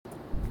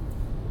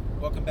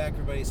Welcome back,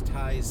 everybody. It's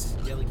Ty's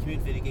Daily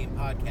Community Video Game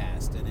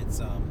Podcast, and it's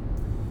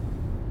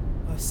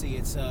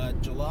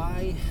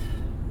July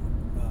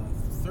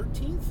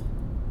 13th.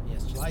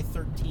 Yes, July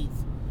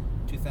 13th,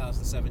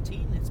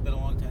 2017. It's been a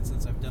long time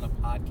since I've done a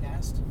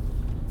podcast.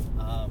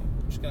 I'm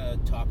just gonna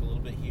talk a little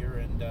bit here,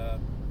 and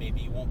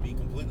maybe you won't be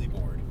completely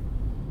bored.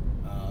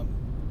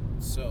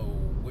 So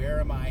where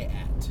am I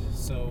at?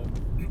 So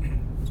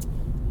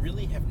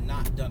really have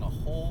not done a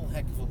whole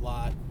heck of a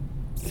lot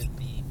with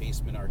the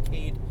Basement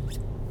Arcade.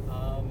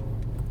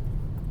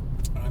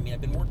 I've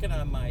been working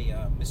on my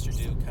Mr.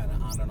 Do kind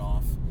of on and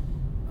off.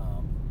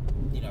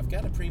 I've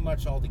got it pretty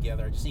much all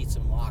together. I just need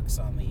some locks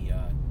on the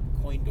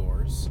coin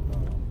doors.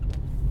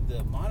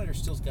 The monitor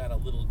still's got a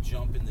little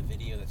jump in the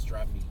video that's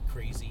driving me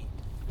crazy,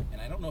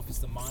 and I don't know if it's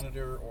the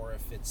monitor or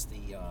if it's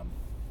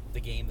the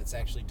game that's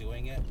actually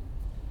doing it.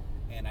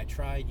 And I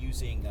tried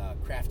using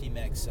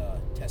CraftyMech's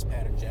test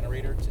pattern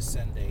generator to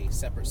send a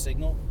separate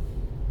signal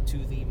to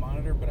the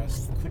monitor, but I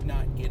could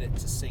not get it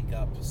to sync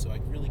up, so I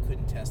really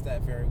couldn't test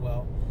that very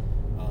well.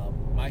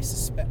 I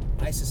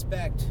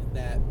suspect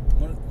that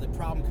the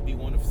problem could be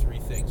one of three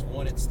things.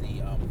 One, it's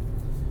the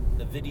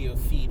video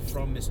feed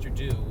from Mr.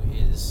 Do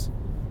is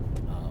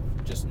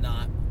just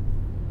not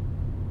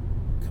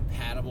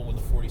compatible with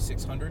the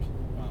 4600.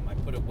 I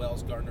put a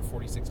Wells Gardner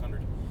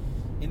 4600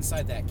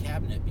 inside that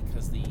cabinet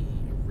because the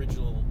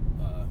original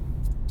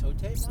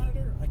Tote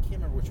monitor, I can't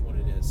remember which one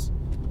it is,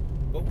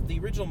 but the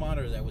original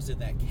monitor that was in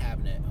that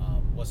cabinet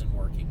wasn't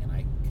working, and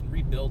I can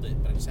rebuild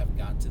it, but I just haven't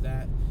gotten to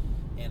that.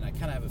 And I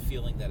kind of have a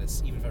feeling that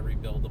it's, even if I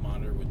rebuild the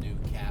monitor with new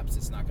caps,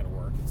 it's not going to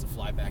work. It's a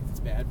flyback that's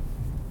bad,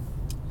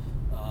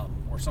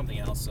 or something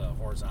else,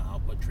 horizontal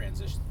output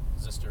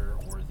transistor,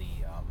 or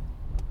the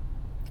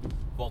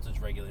voltage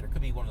regulator.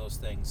 Could be one of those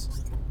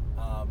things.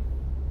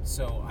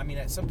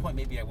 At some point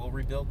maybe I will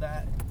rebuild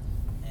that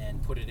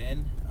and put it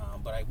in,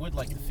 but I would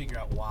like to figure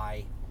out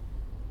why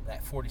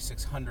that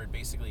 4600,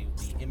 basically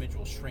the image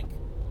will shrink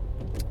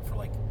for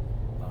like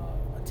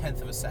a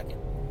tenth of a second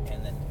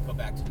and then go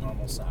back to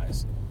normal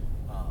size.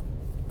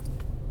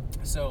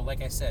 So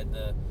like I said,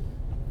 the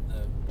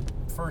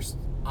first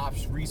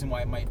reason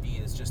why it might be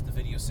is just the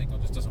video signal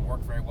just doesn't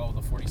work very well with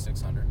the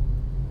 4600.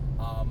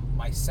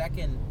 My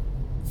second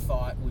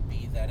thought would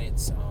be that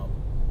it's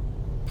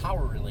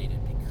power related,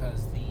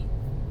 because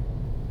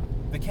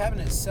the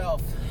cabinet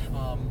itself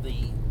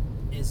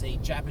is a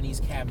Japanese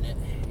cabinet,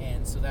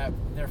 and so that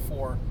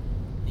therefore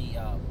the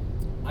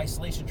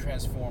isolation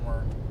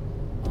transformer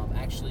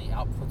actually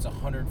outputs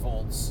 100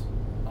 volts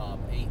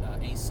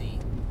AC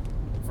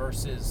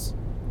versus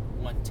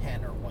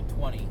 110 or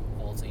 120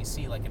 volts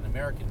AC like an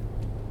American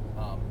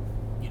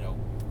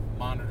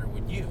monitor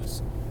would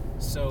use.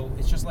 So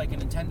it's just like a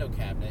Nintendo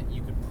cabinet.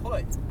 You could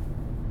put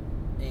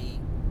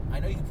I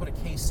know you can put a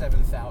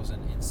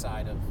K7000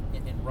 inside of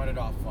and run it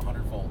off of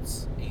 100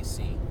 volts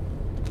AC.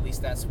 At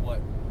least that's what,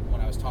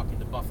 when I was talking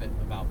to Buffett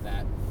about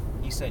that,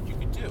 he said you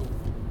could do.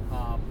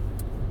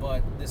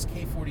 But this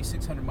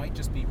K4600 might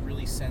just be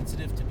really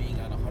sensitive to being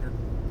on 100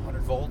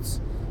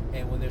 volts,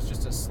 and when there's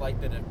just a slight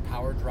bit of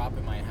power drop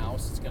in my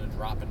house, it's going to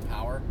drop in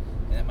power,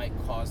 and that might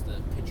cause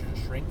the picture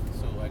to shrink,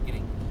 so I'm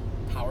getting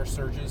power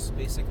surges,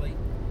 basically.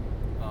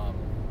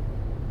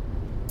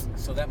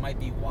 So that might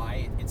be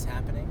why it's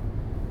happening,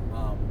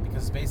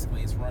 because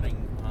basically it's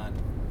running on,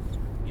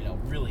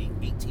 really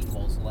 18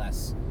 volts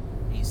less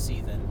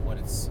AC than what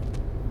it's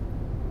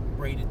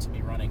rated to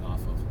be running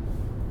off of.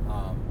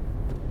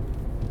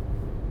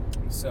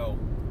 So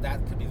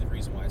that could be the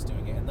reason why it's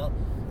doing it. And the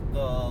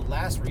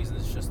last reason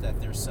is just that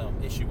there's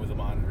some issue with the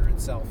monitor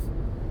itself.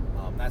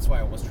 That's why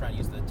I was trying to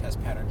use the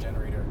test pattern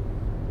generator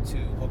to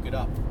hook it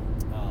up.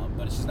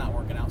 But it's just not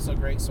working out so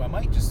great. So I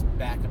might just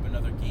back up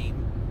another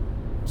game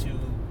to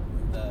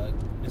the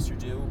Mr.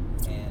 Do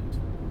and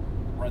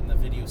run the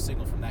video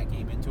signal from that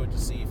game into it to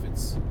see if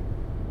it's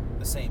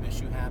the same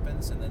issue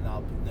happens, and then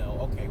I'll know,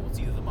 okay, well, it's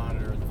either the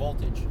monitor or the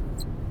voltage.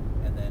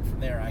 And then from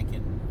there I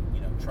can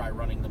try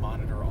running the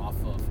monitor off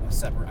of a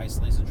separate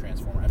isolation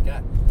transformer. I've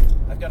got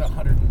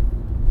 100,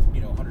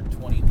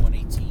 120,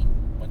 118,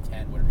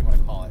 110, whatever you want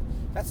to call it.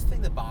 That's the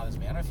thing that bothers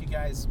me. I don't know if you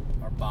guys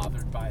are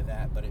bothered by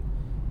that, but it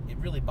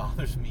really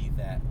bothers me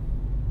that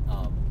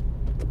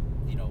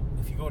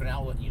if you go to an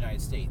outlet in the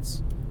United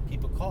States,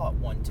 people call it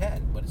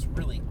 110, but it's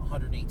really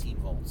 118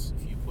 volts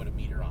if you put a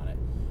meter on it.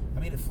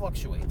 It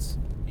fluctuates.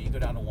 You go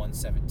down to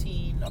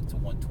 117, up to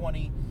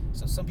 120.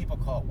 So some people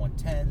call it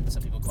 110,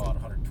 some people call it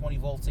 120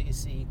 volts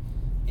AC.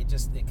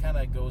 It kind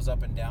of goes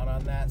up and down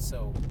on that.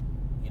 So,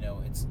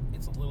 it's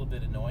a little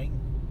bit annoying,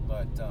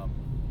 but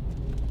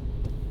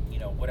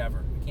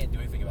whatever. I can't do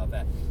anything about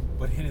that.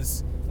 But it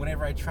is,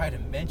 whenever I try to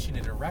mention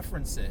it or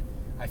reference it,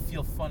 I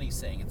feel funny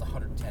saying it's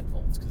 110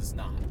 volts, because it's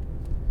not.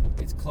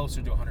 It's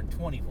closer to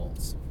 120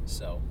 volts.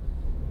 So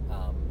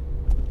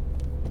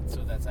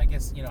that's, I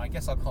guess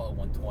I'll call it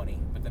 120,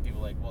 but then people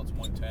are like, well, it's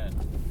 110,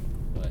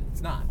 but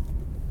it's not.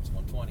 It's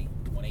 120,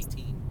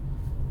 118.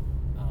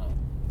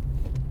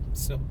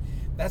 So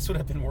that's what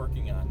I've been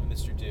working on with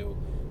Mr. Do.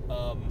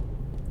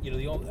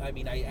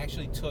 I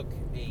actually took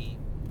the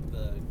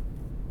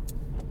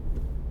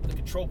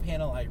control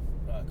panel I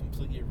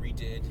completely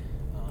redid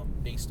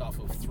based off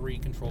of 3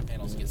 control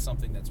panels to get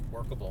something that's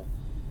workable.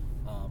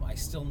 I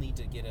still need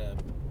to get a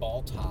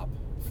ball top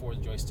for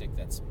the joystick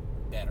that's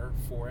better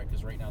for it,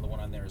 because right now the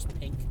one on there is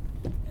pink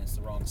and it's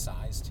the wrong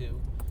size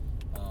too.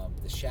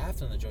 The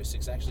shaft on the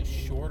joystick is actually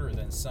shorter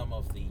than some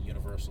of the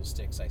universal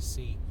sticks I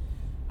see.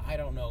 I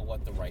don't know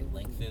what the right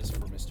length is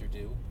for Mr.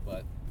 Do,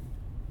 but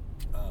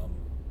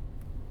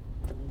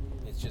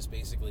it just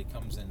basically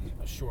comes in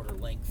a shorter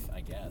length,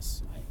 I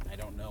guess. I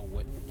don't know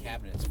what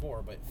cabinet it's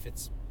for, but it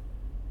fits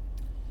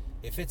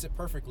it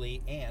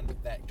perfectly, and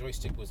that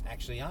joystick was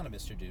actually on a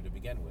Mr. Do to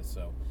begin with,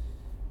 so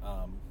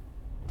I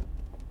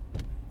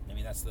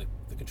mean, that's the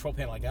control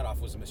panel I got off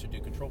was a Mr. Do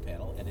control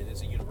panel, and it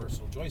is a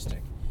universal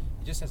joystick.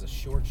 It just has a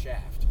short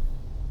shaft.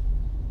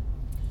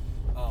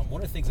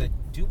 One of the things I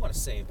do want to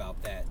say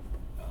about that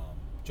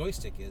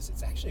joystick is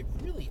it's actually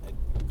really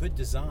a good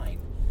design.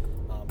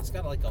 It's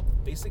got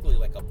basically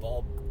like a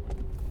ball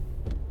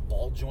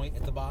joint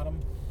at the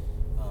bottom,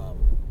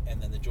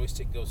 and then the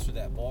joystick goes through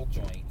that ball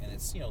joint, and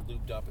it's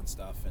lubed up and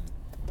stuff, and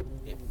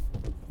it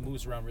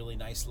moves around really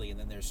nicely. And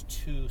then there's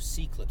 2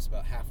 C-clips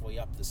about halfway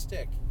up the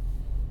stick,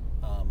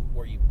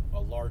 where a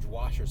large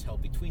washer is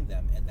held between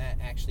them, and that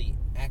actually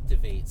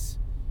activates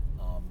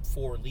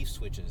 4 leaf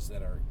switches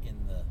that are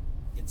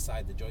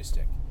inside the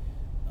joystick.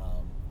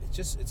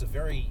 It's a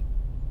very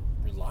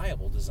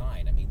reliable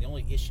design. I mean, the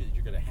only issue that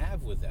you're going to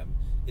have with them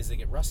is they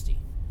get rusty.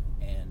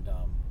 And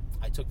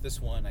I took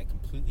this one, I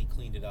completely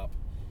cleaned it up,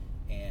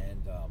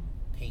 and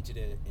painted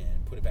it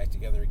and put it back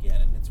together again,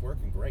 and it's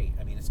working great.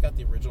 I mean, it's got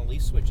the original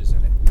leaf switches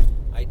in it.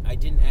 I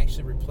didn't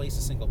actually replace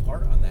a single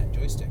part on that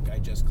joystick. I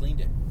just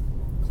cleaned it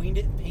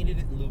and painted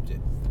it and lubed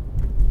it.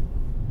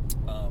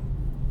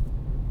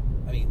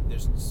 I mean,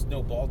 there's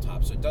no ball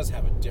top, so it does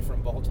have a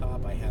different ball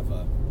top. I have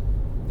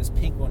this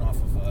pink one off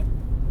of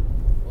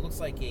what looks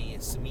like a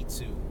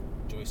Famitsu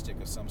joystick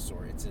of some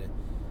sort. It's did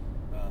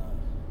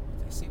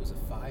I say it was a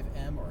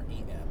 5M or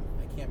 8M?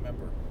 I can't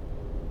remember.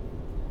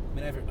 I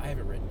mean, I have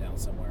it written down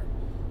somewhere,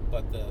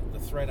 but the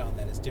thread on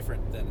that is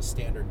different than a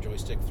standard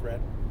joystick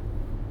thread.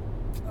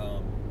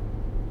 Well,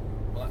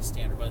 not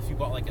standard, but if you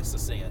bought, like, a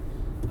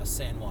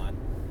Sanwa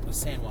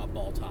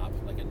ball top,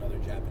 like another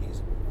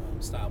Japanese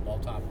style ball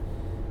top,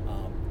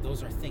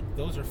 those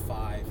are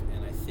 5,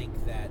 and I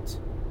think that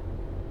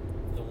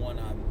the one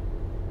on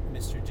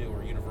Mr. Do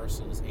or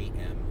Universal is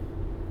 8M.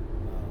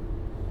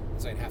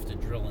 So I'd have to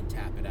drill and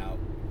tap it out,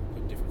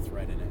 put a different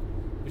thread in it,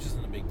 which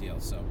isn't a big deal.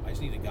 So I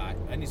just need to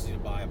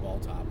buy a ball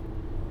top,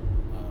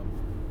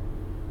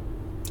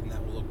 and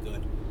that will look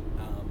good.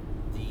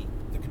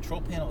 The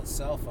control panel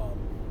itself,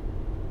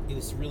 it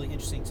was really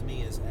interesting to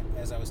me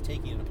as I was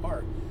taking it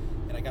apart,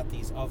 and I got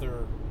these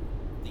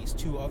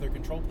 2 other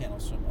control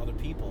panels from other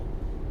people,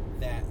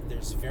 that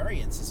there's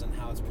variances in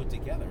how it's put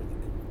together.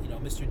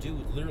 Mr. Do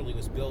literally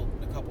was built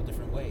in a couple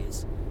different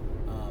ways.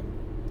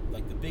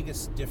 Like, the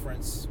biggest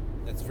difference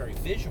that's very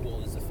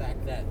visual is the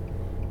fact that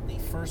the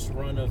first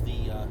run of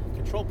the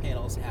control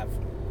panels have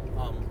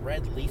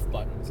red leaf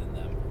buttons in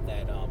them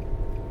that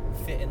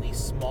fit in these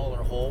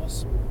smaller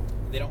holes.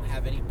 They don't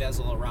have any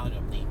bezel around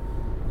them.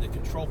 The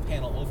control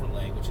panel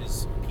overlay, which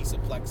is a piece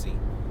of plexi,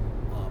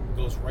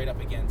 goes right up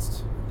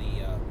against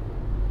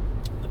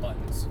the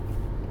buttons.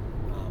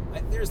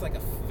 There's like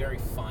a very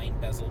fine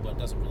bezel, but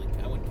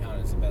I wouldn't count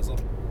it as a bezel.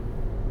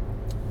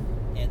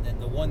 And then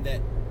the one that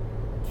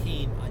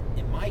came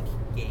in my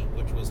game,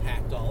 which was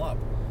hacked all up,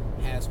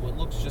 has what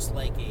looks just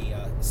like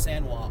a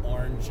Sanwa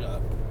orange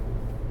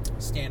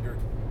standard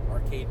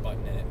arcade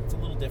button in it. It's a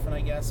little different,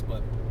 I guess,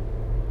 but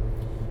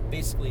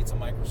basically it's a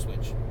micro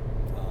switch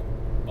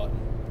button.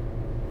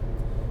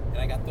 And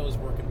I got those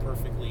working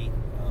perfectly.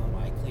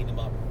 I cleaned them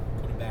up,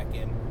 put them back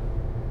in.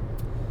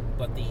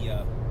 But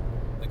the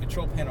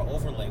control panel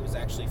overlay was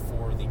actually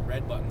for the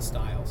red button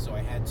style, so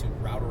I had to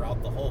router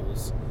out the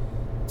holes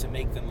to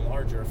make them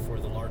larger for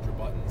the larger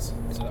buttons.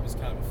 So that was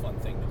kind of a fun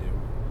thing to do.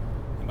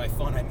 And by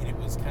fun, I mean it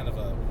was kind of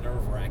a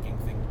nerve-wracking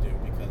thing to do,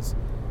 because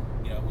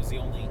it was the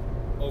only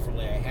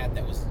overlay I had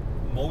that was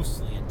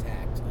mostly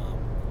intact.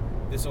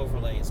 This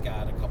overlay has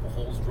got a couple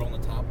holes drilled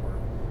in the top where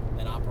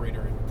an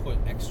operator had put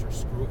extra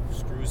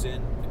screws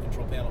in the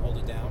control panel to hold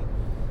it down.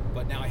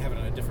 But now I have it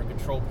on a different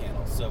control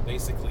panel, so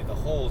basically the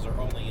holes are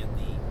only in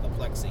the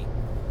plexi,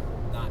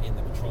 not in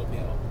the control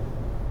panel.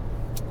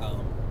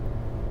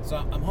 So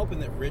I'm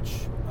hoping that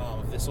Rich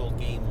of This Old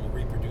Game will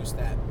reproduce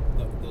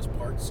those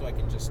parts, so I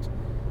can just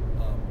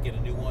get a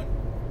new one,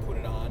 put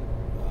it on,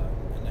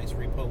 a nice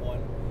repo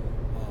one.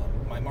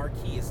 My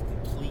marquee is a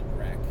complete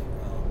wreck.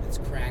 It's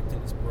cracked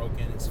and it's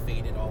broken, it's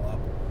faded all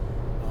up.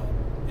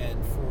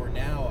 And for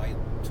now, I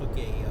took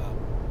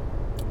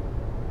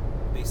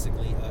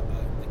basically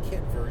the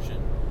kit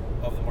version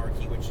of the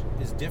marquee, which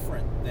is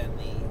different than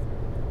the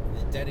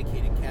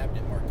dedicated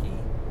cabinet marquee,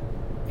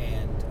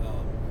 and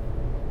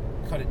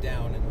cut it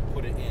down and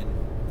put it in,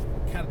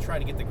 kind of try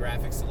to get the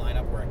graphics to line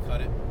up where I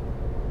cut it.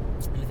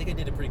 And I think I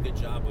did a pretty good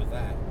job with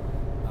that.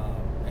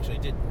 Actually,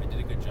 I did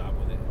a good job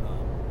with it.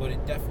 But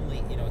it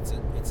definitely,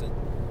 it's a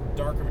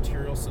darker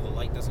material, so the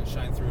light doesn't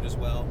shine through it as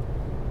well.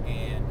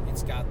 and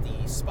it's got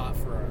the spot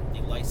for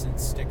the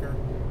license sticker,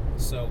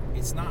 so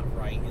it's not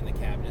right in the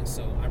cabinet.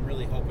 So I'm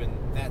really hoping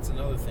that's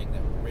another thing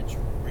that Rich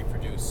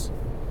reproduce,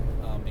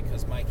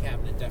 because my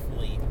cabinet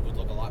definitely would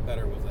look a lot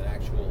better with an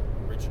actual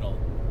original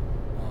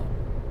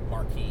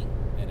marquee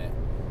in it,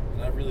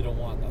 and I really don't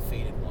want a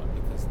faded one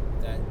because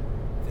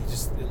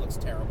it looks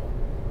terrible.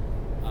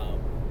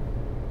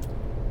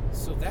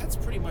 So that's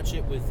pretty much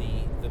it with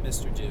the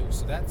Mr. Do.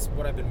 So that's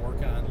what I've been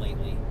working on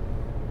lately.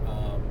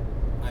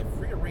 I've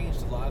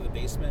rearranged a lot of the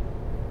basement.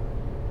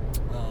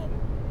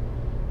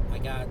 I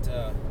got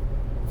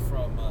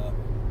from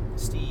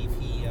Steve.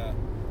 He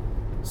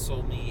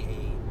sold me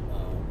a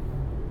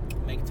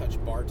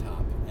Megatouch bar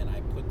top, and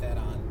I put that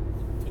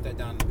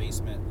down in the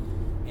basement,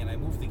 and I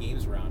moved the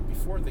games around.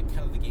 Before, the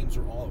games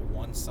were all at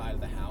one side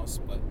of the house,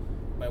 but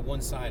by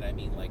one side I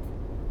mean like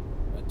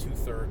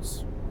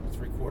 2/3,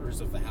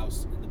 3/4 of the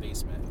house in the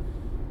basement.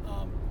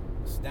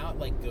 So now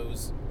it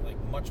goes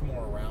much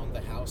more around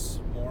the house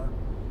more.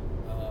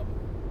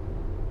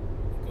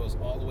 It goes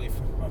all the way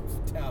from up,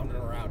 down, and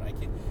around. I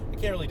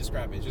can't really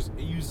describe it. It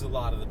uses a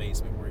lot of the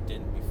basement where it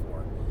didn't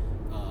before,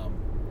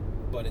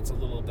 but it's a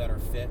little better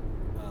fit.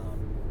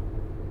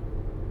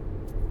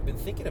 I've been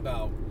thinking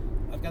about.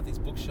 I've got these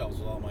bookshelves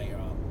with all my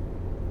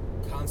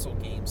console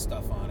game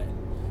stuff on it,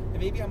 and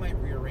maybe I might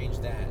rearrange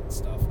that and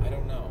stuff. I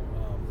don't know.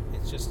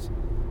 It's just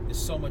there's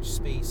so much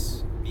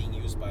space being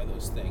used by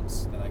those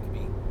things that I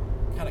can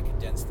kind of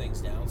condense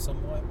things down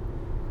somewhat.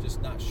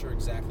 Just not sure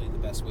exactly the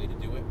best way to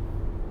do it.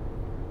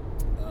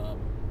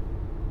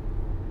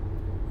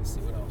 Let's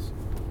see what else.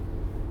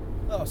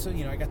 Oh, so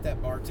I got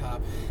that bar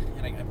top,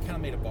 and I kind of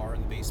made a bar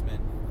in the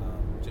basement,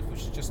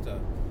 which is just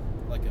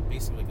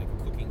basically like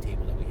a cooking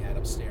table that we had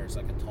upstairs,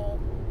 like a tall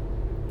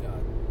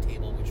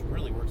table, which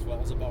really works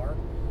well as a bar.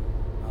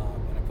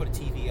 And I put a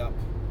TV up,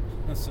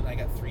 so I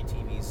got three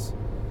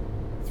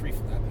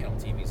flat-panel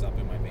TVs up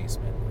in my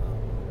basement.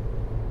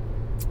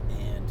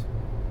 And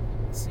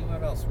let's see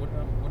what else.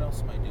 What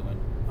else am I doing?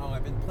 Oh,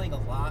 I've been playing a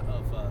lot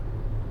of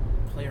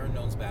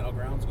PlayerUnknown's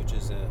Battlegrounds, which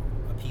is a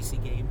PC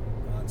game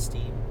on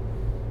Steam,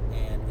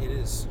 and it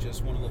is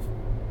just one of the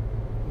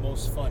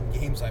most fun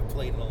games I've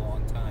played in a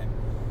long time.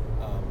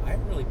 I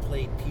haven't really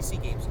played PC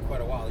games in quite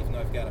a while, even though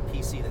I've got a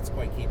PC that's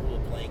quite capable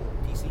of playing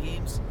PC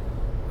games.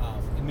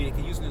 It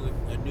can use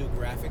a new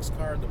graphics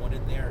card. The one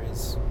in there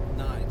is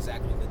not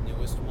exactly the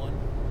newest one,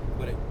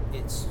 but it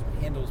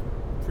handles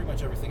pretty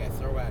much everything I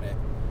throw at it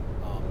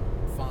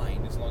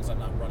fine, as long as I'm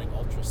not running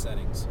ultra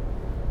settings.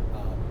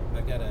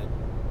 I've got a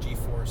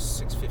GeForce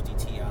 650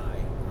 Ti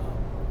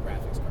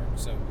graphics card,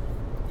 so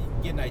you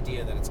can get an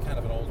idea that it's kind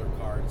of an older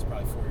card. It's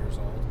probably 4 years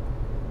old.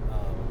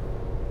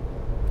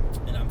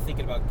 And I'm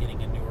thinking about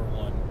getting a newer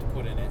one to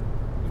put in it,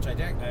 which I'm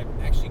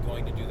actually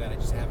going to do that. I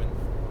just haven't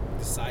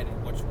decided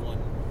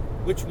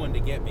which one to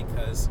get,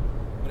 because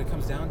when it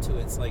comes down to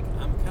it, it's like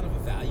I'm kind of a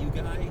value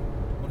guy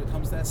when it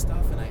comes to that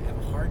stuff, and I have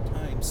a hard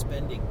time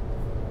spending,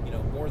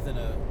 more than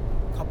a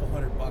couple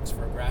 $100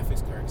 for a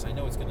graphics card, because I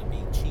know it's going to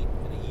be cheap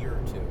in a year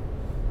or two.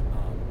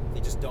 They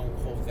just don't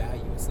hold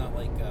value. It's not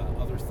like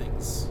other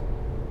things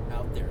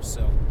out there.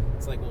 So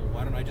it's like, well,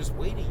 why don't I just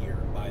wait a year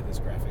and buy this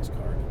graphics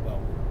card?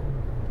 Well,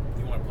 if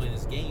you want to play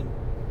this game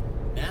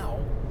now,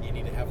 you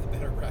need to have the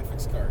better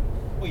graphics card.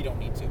 Well, you don't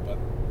need to, but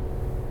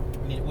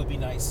it would be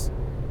nice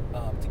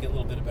to get a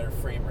little bit of better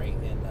frame rate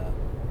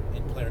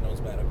in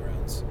PlayerUnknown's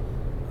Battlegrounds.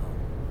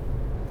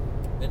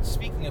 And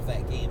speaking of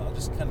that game, I'll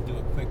just kind of do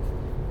a quick,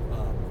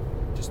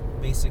 just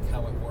basic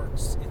how it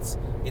works.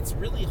 It's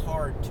really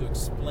hard to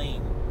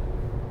explain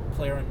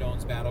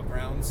PlayerUnknown's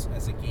Battlegrounds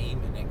as a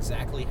game and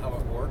exactly how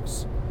it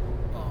works.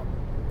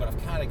 But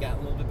I've kind of gotten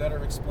a little bit better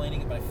at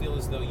explaining it, but I feel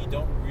as though you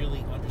don't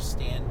really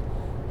understand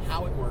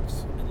how it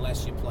works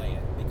unless you play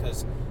it,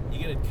 because you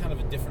get a kind of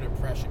a different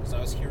impression. Because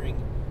I was hearing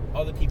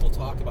other people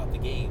talk about the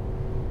game,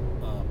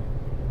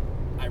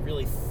 I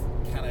really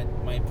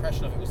my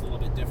impression of it was a little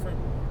bit different.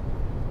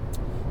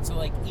 So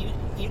like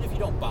even if you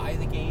don't buy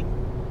the game,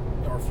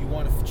 or if you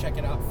want to check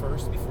it out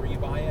first before you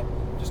buy it,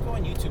 just go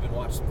on YouTube and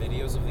watch some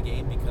videos of the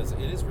game, because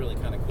it is really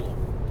kind of cool.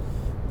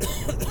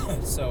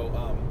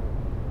 So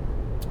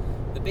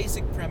the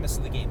basic premise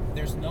of the game,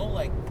 there's no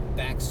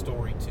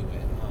backstory to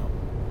it.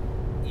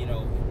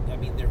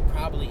 There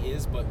probably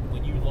is, but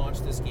when you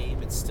launch this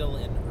game, it's still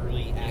in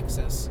early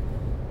access.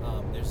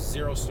 There's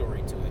zero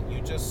story to it.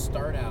 You just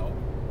start out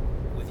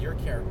with your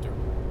character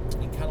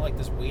in kind of like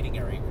this waiting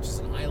area, which is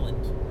an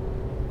island,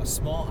 a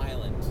small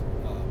island,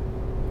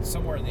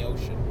 somewhere in the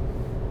ocean,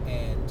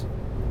 and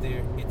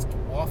it's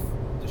off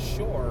the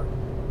shore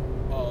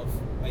of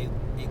a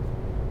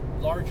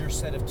larger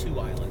set of two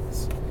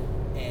islands,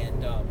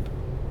 and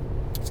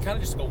it's kind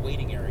of just a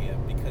waiting area,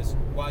 because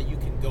while you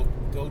can go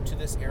to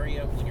this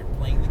area when you're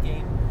playing the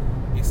game,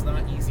 it's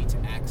not easy to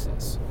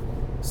access.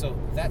 So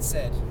that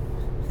said,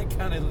 it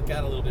kind of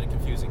got a little bit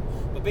confusing,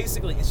 but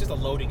basically it's just a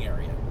loading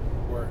area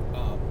where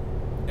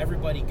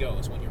everybody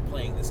goes when you're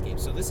playing this game.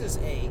 So this is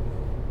a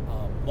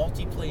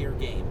multiplayer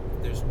game.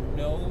 There's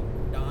no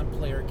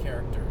non-player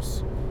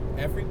characters.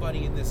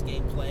 Everybody in this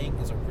game playing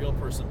is a real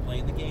person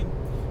playing the game,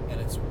 and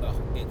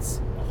it's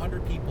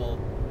 100 people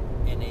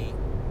in a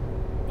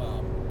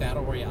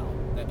battle royale.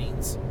 That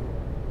means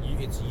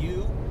it's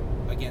you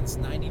against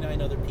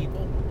 99 other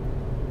people,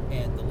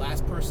 and the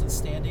last person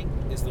standing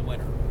is the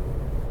winner.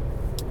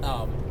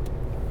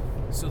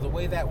 So the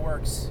way that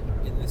works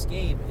in this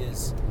game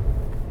is,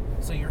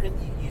 so you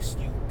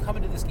come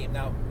into this game.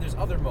 Now, there's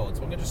other modes.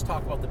 We're going to just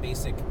talk about the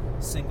basic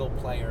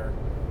single-player,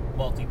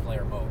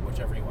 multiplayer mode,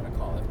 whichever you want to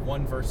call it.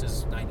 1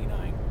 versus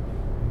 99.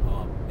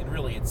 And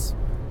really, it's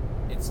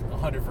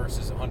 100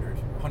 versus 100,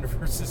 100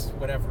 versus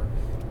whatever.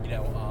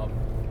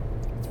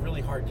 It's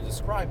really hard to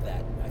describe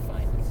that, I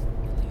find,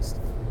 at least.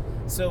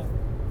 So,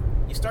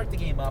 you start the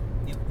game up.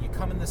 You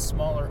come in this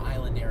smaller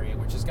island area,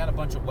 which has got a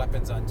bunch of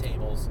weapons on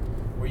tables,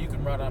 where you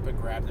can run up and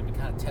grab them and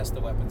kind of test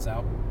the weapons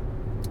out.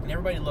 And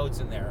everybody loads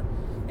in there.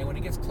 And when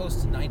it gets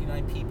close to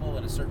 99 people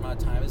and a certain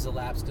amount of time has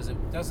elapsed, because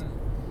it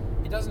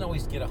doesn't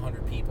always get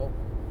 100 people.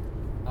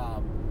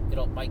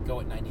 It might go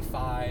at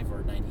 95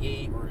 or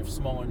 98 or a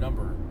smaller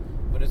number,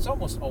 but it's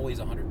almost always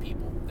 100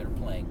 people that are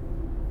playing.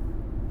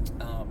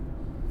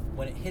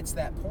 When it hits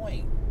that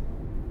point,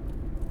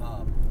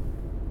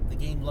 the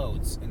game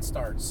loads and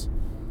starts,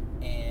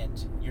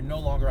 and you're no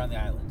longer on the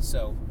island.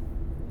 So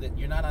that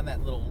you're not on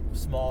that little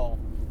small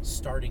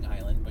starting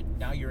island, but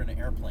now you're in an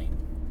airplane,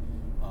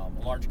 a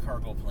large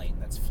cargo plane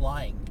that's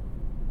flying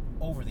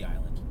over the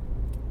island.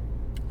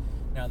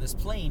 Now this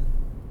plane,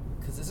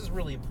 because this is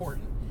really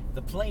important,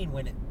 the plane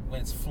when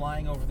it's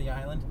flying over the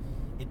island,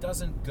 it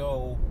doesn't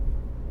go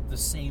the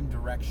same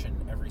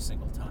direction every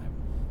single time.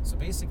 So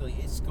basically,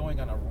 it's going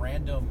on a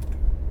random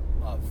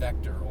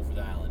vector over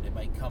the island. It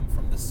might come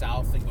from the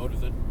south and go to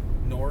the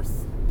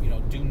north,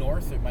 due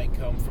north. It might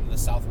come from the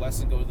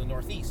southwest and go to the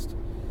northeast,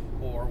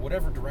 or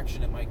whatever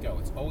direction it might go.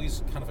 It's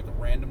always kind of like a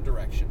random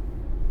direction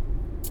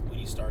when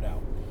you start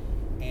out.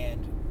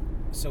 And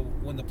so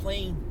when the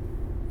plane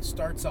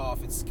starts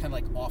off, it's kind of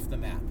like off the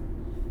map.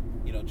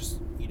 You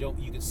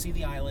can see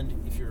the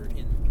island if you're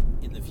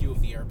in the view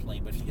of the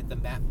airplane, but if you hit the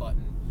map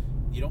button,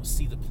 you don't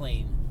see the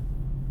plane.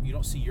 You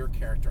don't see your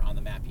character on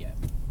the map yet.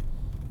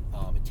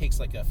 It takes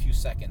like a few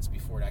seconds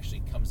before it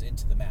actually comes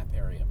into the map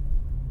area,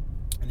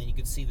 and then you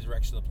can see the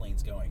direction the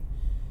plane's going.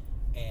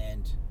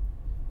 And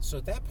so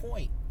at that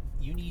point,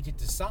 you need to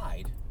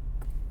decide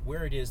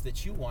where it is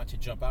that you want to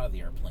jump out of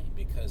the airplane,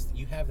 because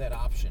you have that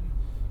option.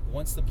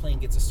 Once the plane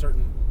gets a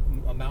certain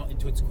amount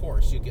into its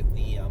course, you get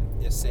the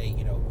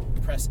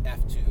press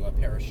F to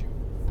parachute.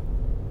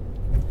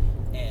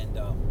 And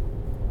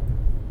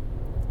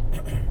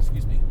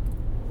excuse me.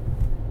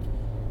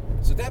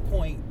 So at that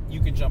point, you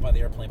can jump out of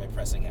the airplane by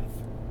pressing F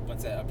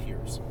once that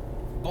appears.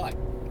 But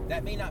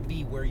that may not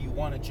be where you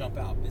want to jump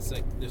out. It's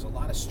like there's a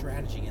lot of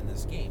strategy in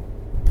this game.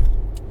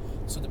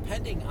 So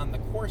depending on the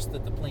course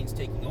that the plane's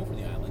taking over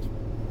the island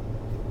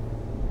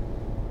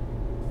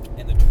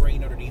and the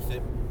terrain underneath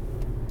it,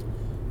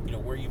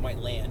 where you might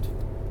land,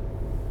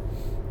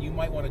 you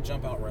might want to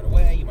jump out right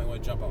away. You might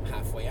want to jump out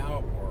halfway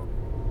out,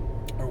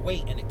 or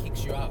wait, and it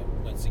kicks you out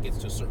once it gets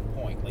to a certain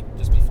point. Like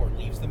just before it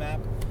leaves the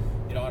map,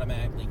 it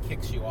automatically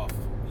kicks you off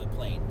the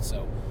plane.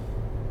 So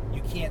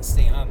you can't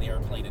stay on the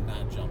airplane and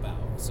not jump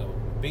out. So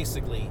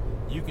basically,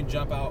 you can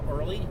jump out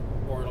early,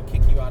 or it'll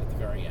kick you out at the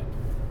very end.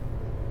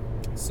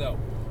 So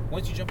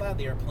once you jump out of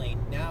the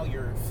airplane, now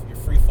you're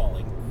free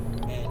falling,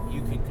 and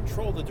you can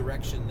control the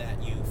direction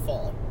that you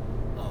fall.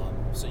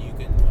 So you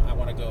can, I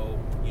want to go,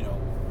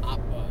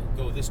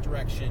 go this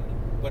direction,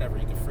 whatever.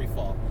 You can free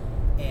fall,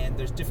 and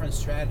there's different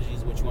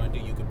strategies what you want to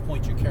do. You can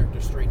point your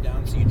character straight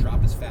down so you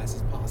drop as fast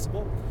as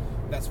possible.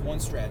 That's one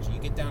strategy. You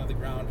get down to the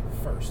ground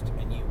first,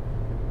 and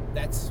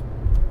that's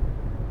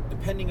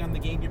depending on the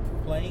game you're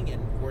playing and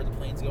where the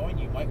plane's going.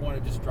 You might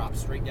want to just drop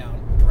straight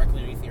down directly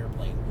underneath the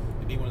airplane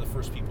and be one of the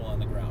first people on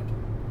the ground.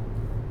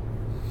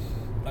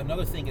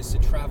 Another thing is to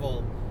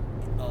travel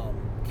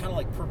kind of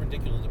like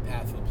perpendicular to the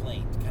path of the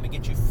plane to kind of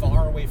get you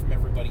far away from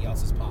everybody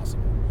else as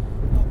possible.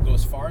 Go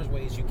as far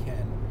away as you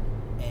can,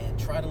 and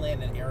try to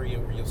land in an area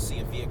where you'll see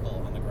a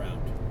vehicle on the ground.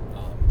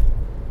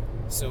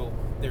 So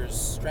there's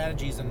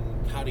strategies on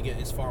how to get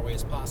as far away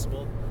as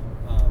possible.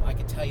 I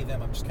can tell you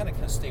them. I'm just kind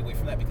of stay away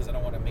from that because I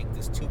don't want to make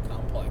this too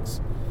complex.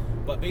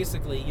 But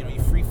basically, you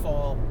free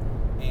fall,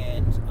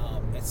 and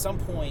at some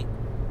point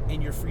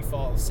in your free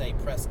fall, say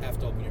press F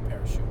to open your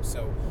parachute.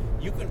 So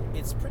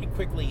it's pretty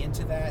quickly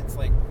into that. It's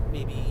like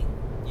maybe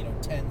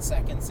 10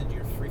 seconds into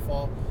your free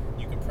fall,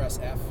 you can press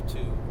F to,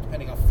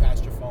 depending how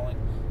fast you're falling,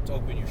 to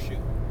open your chute.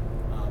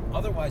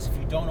 Otherwise, if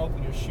you don't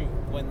open your chute,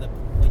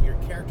 when your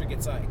character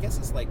gets out, I guess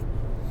it's like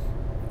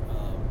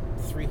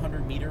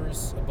 300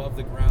 meters above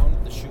the ground,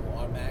 the chute will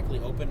automatically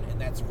open, and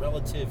that's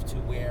relative to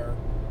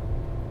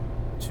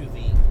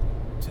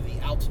the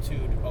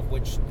altitude of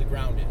which the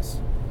ground is.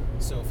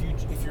 So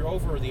if you're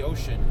over the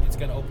ocean, it's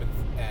going to open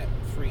at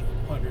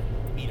 300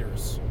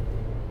 meters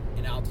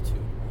in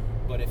altitude.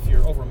 But if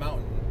you're over a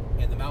mountain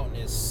and the mountain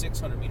is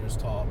 600 meters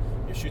tall,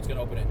 your chute's going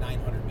to open at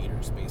 900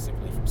 meters,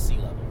 basically, from sea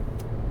level.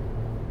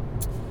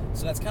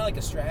 So that's kind of like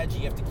a strategy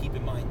you have to keep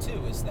in mind,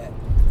 too, is that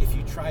if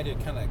you try to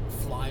kind of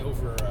fly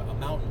over a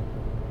mountain,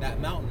 that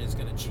mountain is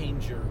going to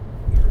change your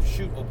chute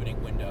chute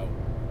opening window.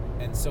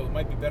 And so it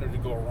might be better to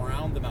go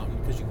around the mountain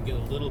because you can get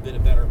a little bit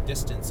of better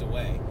distance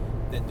away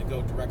than to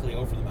go directly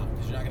over the mountain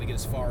because you're not going to get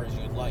as far as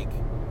you'd like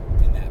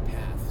in that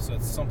path. So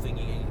it's something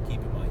you need to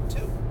keep in mind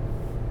too.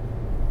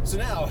 So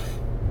now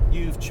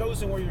you've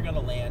chosen where you're going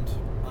to land.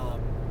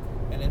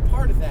 And in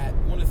part of that,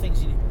 one of the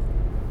things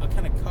I'll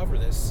kind of cover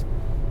this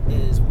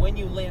is when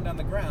you land on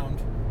the ground,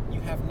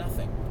 you have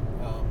nothing.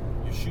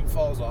 Your chute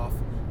falls off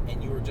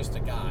and you are just a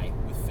guy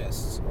with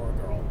fists or a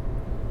girl.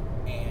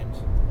 And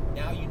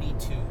now you need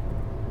to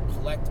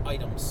collect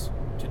items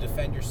to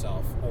defend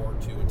yourself or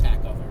to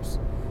attack others.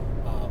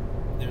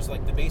 There's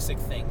like the basic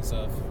things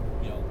of,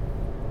 you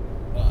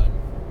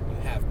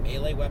have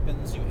melee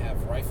weapons, you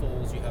have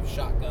rifles, you have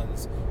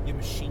shotguns, you have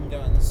machine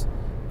guns,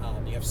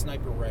 you have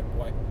sniper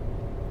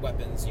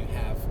weapons, you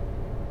have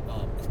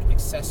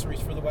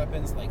accessories for the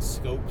weapons like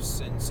scopes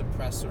and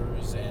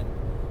suppressors and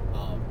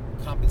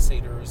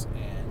compensators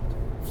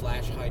and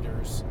flash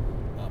hiders,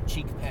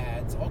 cheek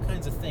pads, all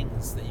kinds of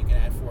things that you can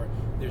add for it.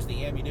 There's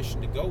the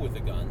ammunition to go with the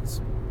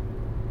guns.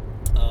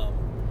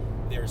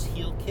 There's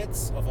heal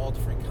kits of all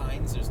different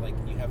kinds. There's like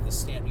you have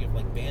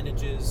like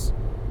bandages.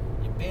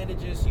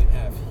 You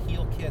have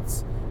heal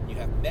kits. You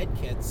have med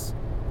kits.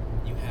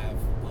 You have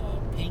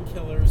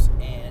painkillers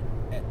and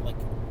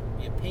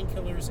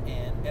painkillers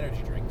and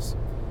energy drinks.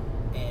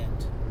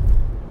 And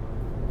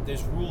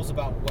there's rules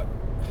about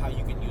how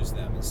you can use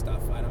them and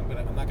stuff.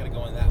 I'm not gonna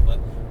go into that, but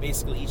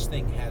basically each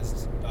thing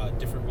has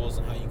different rules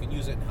on how you can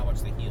use it and how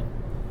much they heal.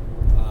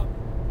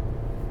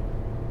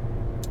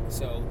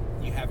 So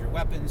you have your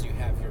weapons, you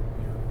have your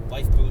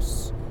life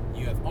boosts,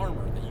 you have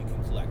armor that you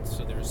can collect.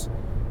 So there's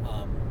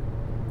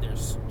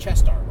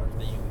chest armor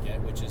that you can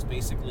get, which is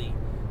basically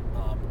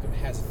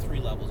has 3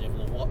 levels. You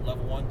have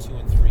level 1, 2,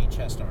 and 3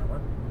 chest armor,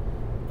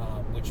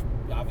 which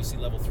obviously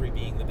level 3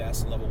 being the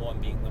best and level 1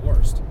 being the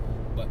worst,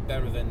 but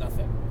better than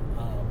nothing.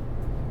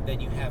 Then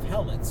you have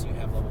helmets. You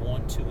have level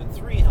 1, 2, and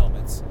 3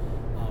 helmets.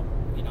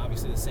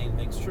 Obviously the same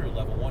thing's true.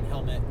 Level 1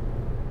 helmet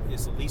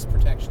is the least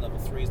protection. Level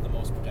 3 is the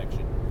most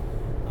protection.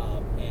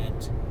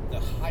 And the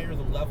higher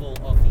the level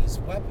of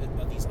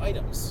these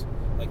items,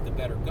 like the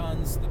better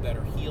guns, the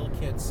better heal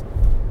kits,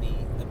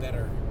 the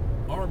better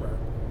armor,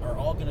 are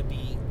all going to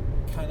be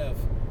kind of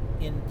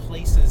in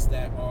places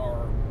that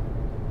are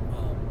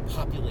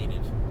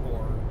populated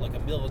or like a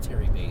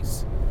military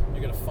base.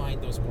 You're going to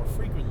find those more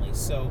frequently.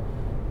 So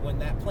when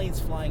that plane's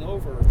flying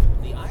over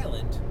the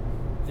island,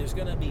 there's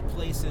going to be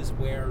places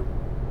where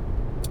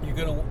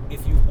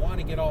if you want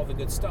to get all the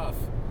good stuff,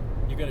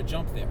 you're going to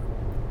jump there.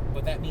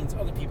 But that means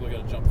other people are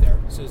going to jump there.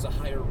 So there's a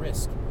higher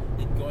risk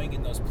in going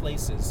in those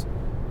places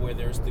where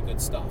there's the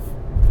good stuff.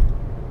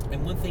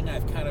 And one thing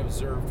I've kind of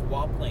observed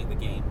while playing the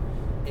game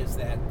is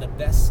that the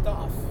best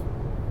stuff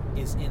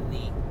is in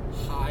the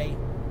high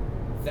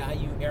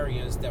value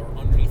areas that were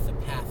underneath the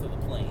path of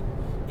the plane.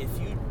 If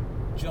you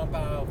jump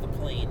out of the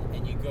plane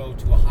and you go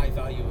to a high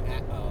value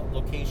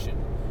location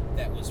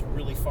that was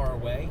really far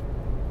away,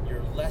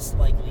 you're less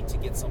likely to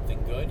get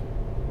something good.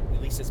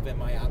 At least it's been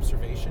my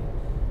observation.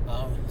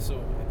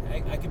 So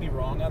I could be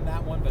wrong on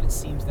that one, but it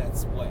seems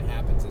that's what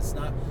happens. It's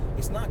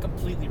not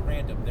completely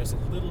random. There's a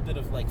little bit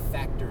of like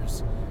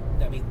factors.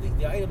 I mean,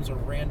 the items are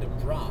random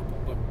drop,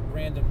 but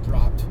random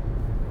dropped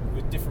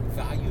with different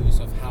values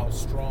of how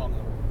strong.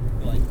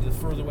 Like the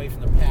further away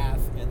from the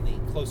path and the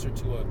closer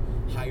to a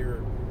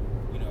higher,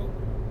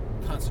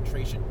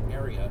 concentration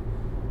area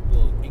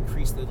will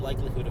increase the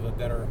likelihood of a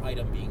better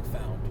item being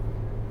found.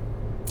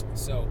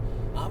 So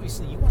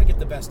obviously you want to get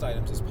the best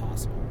items as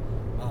possible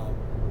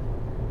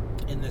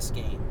in this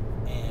game.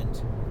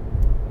 And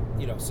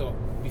so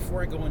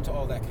before I go into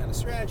all that kind of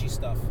strategy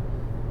stuff,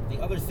 the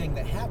other thing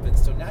that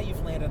happens, so now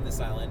you've landed on this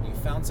island,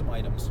 you've found some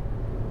items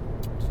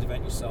to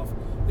defend yourself,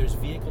 there's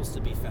vehicles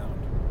to be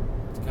found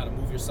to kind of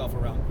move yourself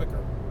around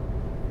quicker.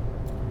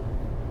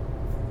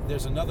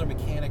 There's another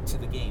mechanic to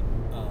the game,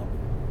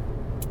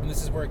 and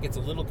this is where it gets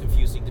a little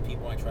confusing to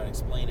people when I try to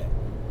explain it.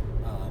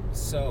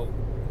 So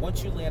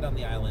once you land on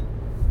the island,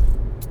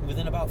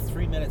 within about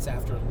 3 minutes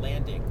after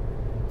landing,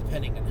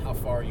 depending on how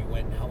far you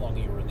went and how long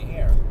you were in the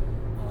air,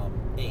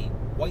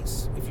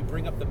 if you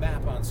bring up the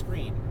map on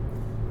screen,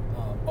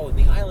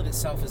 the island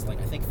itself is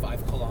like, I think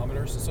 5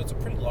 kilometers, so it's a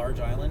pretty large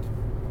island,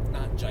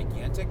 not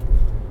gigantic,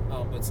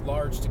 but it's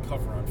large to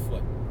cover on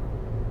foot.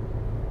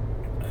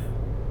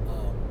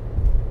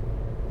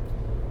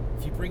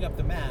 If you bring up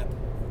the map,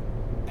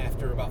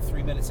 after about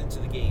 3 minutes into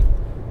the game,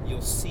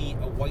 you'll see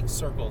a white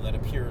circle that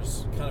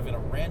appears kind of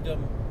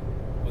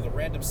with a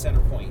random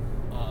center point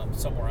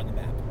somewhere on the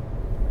map.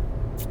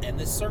 And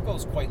this circle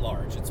is quite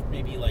large. It's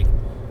maybe like,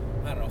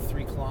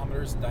 3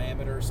 kilometers in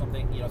diameter or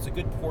something. It's a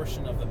good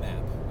portion of the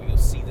map where you'll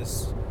see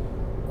this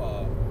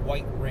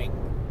white ring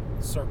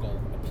circle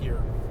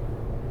appear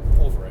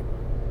over it.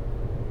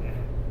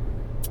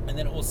 And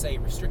then it will say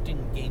restricting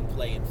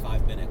gameplay in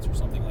 5 minutes or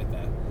something like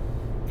that.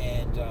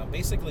 And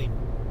basically,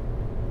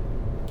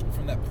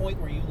 from that point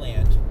where you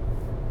land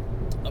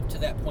up to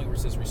that point where it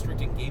says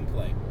restricting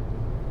gameplay,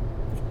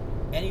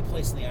 any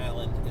place in the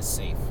island is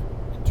safe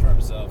in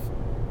terms of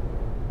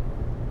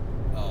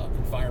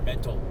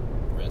environmental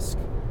risk,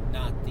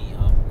 not the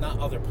not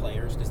other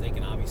players, because they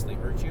can obviously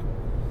hurt you.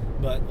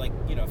 But like,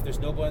 you know, if there's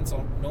no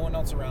one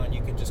else around,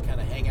 you can just kind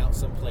of hang out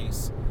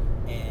someplace,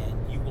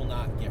 and you will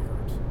not get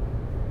hurt.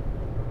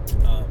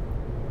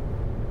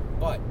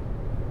 But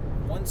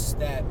once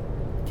that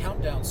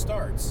countdown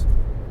starts,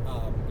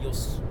 a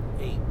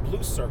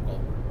blue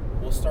circle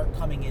will start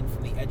coming in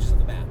from the edges of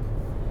the map,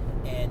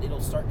 and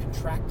it'll start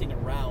contracting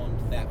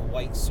around that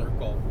white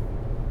circle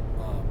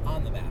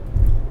on the map.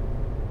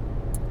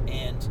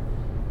 And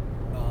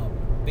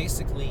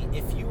basically,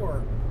 if you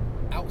are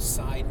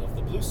outside of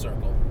the blue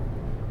circle,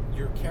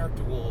 your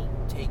character will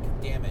take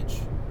damage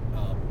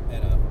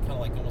at a kind of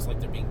like almost like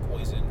they're being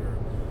poisoned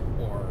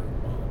or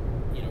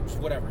you know, just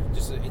whatever.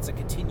 It's a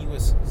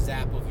continuous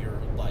zap of your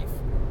life.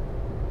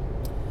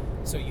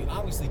 So you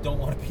obviously don't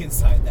want to be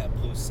inside that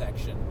blue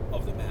section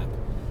of the map,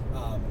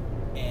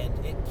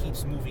 and it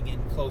keeps moving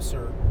in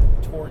closer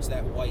towards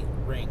that white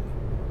ring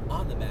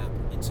on the map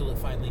until it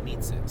finally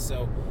meets it.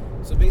 So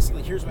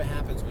basically, here's what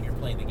happens when you're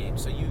playing the game.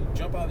 So you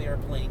jump out of the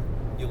airplane,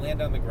 you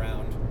land on the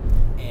ground,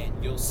 and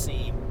you'll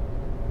see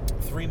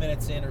 3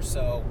 minutes in or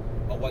so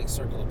a white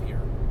circle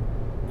appear.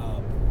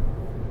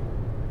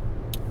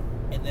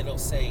 And then it'll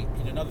say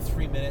in another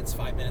 3 minutes,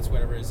 5 minutes,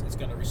 whatever it is, it's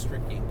going to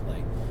restrict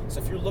gameplay.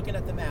 So if you're looking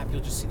at the map,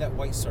 you'll just see that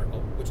white circle,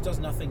 which does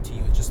nothing to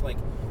you. It's just like,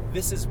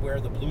 this is where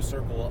the blue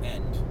circle will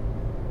end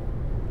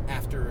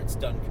after it's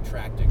done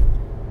contracting.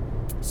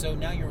 So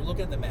now you're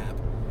looking at the map,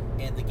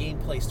 and the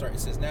gameplay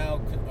starts. It says now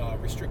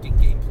restricting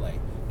gameplay.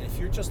 And if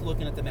you're just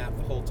looking at the map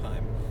the whole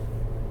time,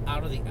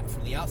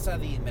 from the outside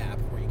of the map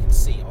where you can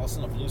see, all of a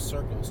sudden a blue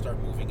circle will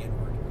start moving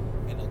inward,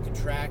 and it'll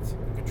contract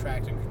and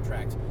contract and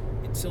contract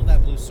until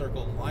that blue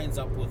circle lines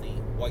up with the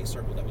white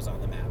circle that was on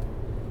the map.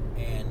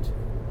 And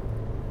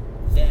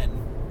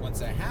then once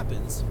that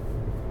happens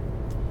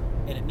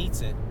and it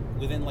meets it,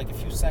 within like a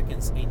few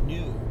seconds, a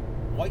new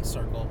white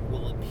circle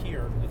will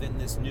appear within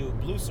this new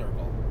blue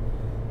circle,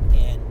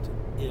 and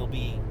it'll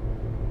be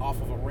off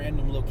of a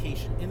random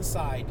location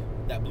inside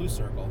that blue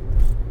circle,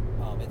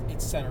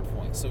 its center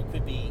point. So it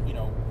could be, you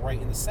know, right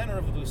in the center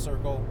of the blue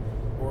circle,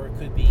 or it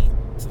could be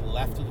to the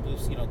left of the blue,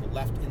 you know, the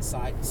left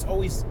inside. It's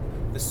always,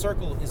 the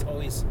circle is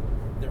always,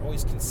 they're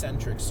always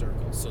concentric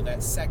circles. So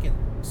that second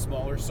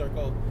smaller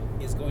circle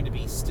is going to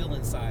be still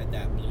inside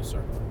that blue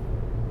circle.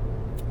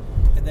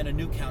 And then a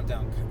new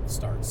countdown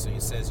starts. So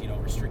it says, you know,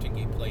 restricting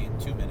gameplay in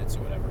 2 minutes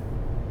or whatever.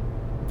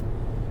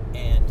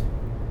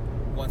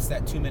 And once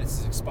that 2 minutes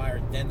is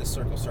expired, then the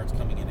circle starts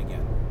coming in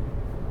again.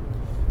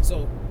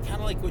 So kind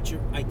of like what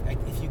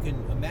if you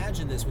can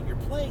imagine this when you're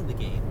playing the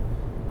game,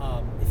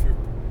 if you're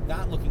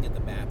not looking at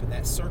the map and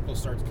that circle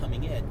starts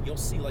coming in, you'll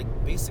see, like,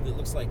 basically it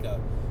looks like a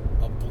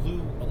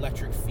blue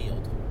electric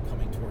field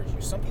coming towards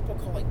you. Some people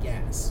call it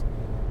gas,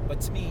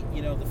 but to me,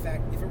 you know, the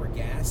fact, if it were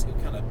gas, it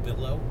would kind of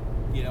billow.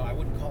 You know, I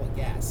wouldn't call it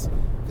gas,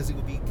 because it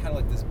would be kind of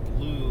like this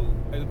blue,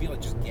 it would be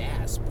like just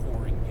gas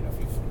pouring. You know, if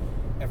you've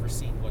ever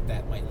seen what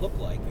that might look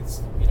like,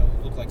 it's, you know,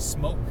 it look like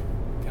smoke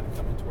kind of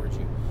coming towards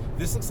you.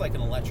 This looks like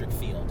an electric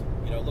field.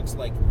 You know, it looks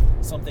like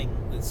something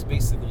that's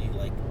basically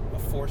like a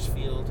force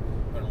field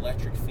or an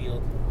electric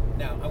field.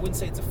 Now, I wouldn't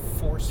say it's a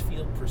force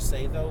field per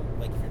se, though,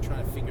 like if you're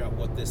trying to figure out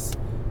what this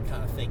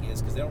kind of thing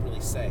is, because they don't really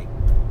say,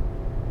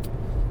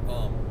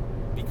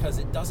 because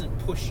it doesn't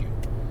push you.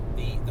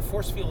 The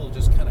force field will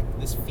just kind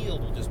of, this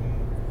field will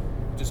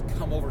just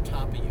come over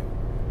top of you,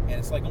 and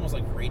it's like almost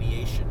like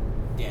radiation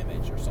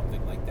damage or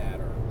something like that,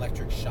 or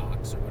electric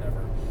shocks or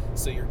whatever.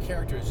 So your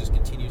character is just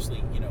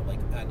continuously, you know, like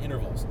at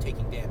intervals,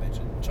 taking damage,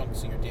 and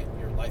chunks of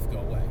your life go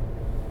away.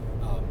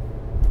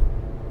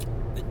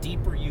 The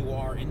deeper you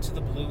are into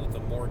the blue,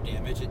 the more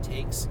damage it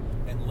takes,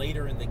 and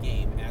later in the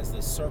game, as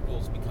the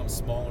circles become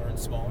smaller and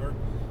smaller,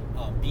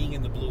 being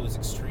in the blue is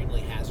extremely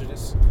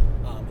hazardous.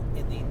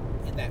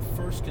 In that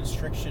first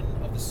constriction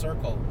of the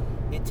circle,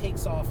 it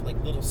takes off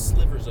like little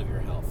slivers of your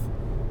health.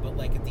 But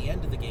like at the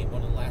end of the game,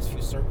 one of the last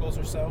few circles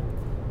or so,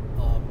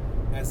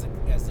 as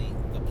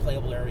the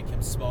playable area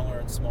becomes smaller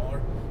and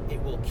smaller,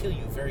 it will kill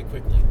you very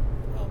quickly.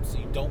 So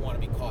you don't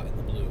want to be caught in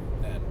the blue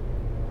then.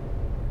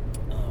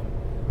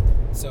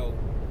 So,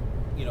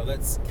 you know,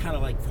 that's kind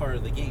of like part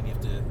of the game you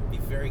have to be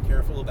very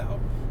careful about,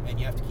 and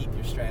you have to keep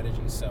your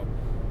strategies. So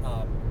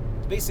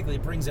basically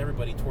it brings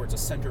everybody towards a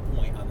center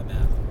point on the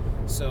map.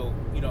 So,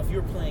 you know, if you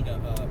were playing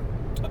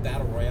a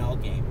battle royale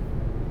game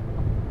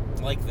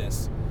like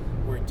this,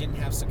 where it didn't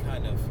have some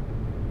kind of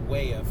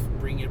way of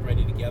bringing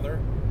everybody together,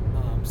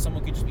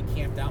 someone could just be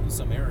camped out in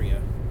some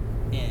area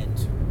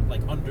and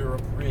like under a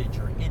bridge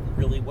or hidden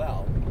really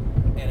well,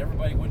 and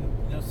everybody wouldn't,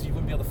 you know, so you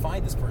wouldn't be able to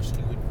find this person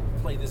who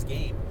would play this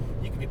game.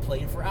 You could be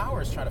playing for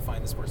hours trying to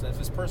find this person. If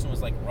this person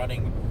was like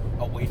running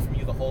away from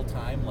you the whole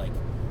time, like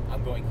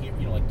I'm going here,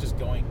 you know, like just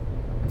going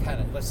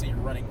kind of, let's say you're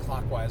running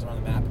clockwise around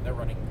the map and they're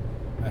running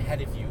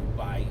ahead of you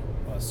by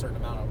a certain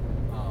amount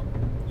of,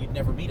 you'd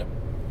never meet them.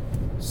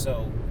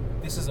 So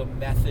this is a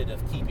method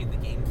of keeping the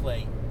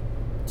gameplay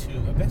to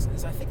a best.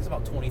 I think it's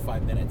about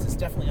 25 minutes. It's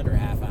definitely under a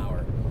half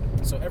hour.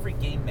 So every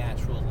game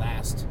match will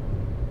last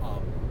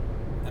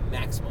a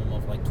maximum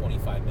of like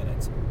 25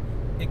 minutes.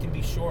 it can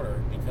be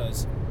shorter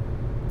because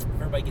if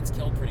everybody gets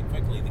killed pretty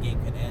quickly, the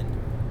game can end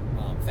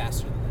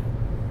faster than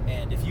that.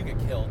 And if you get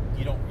killed,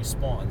 you don't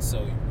respawn.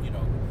 So,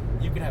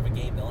 you can have a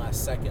game that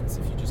lasts seconds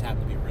if you just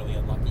happen to be really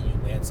unlucky. You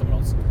land, someone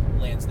else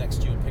lands next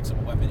to you and picks up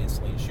a weapon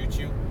instantly and shoots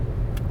you.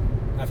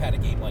 I've had a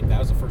game like that. I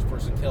was the first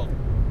person killed.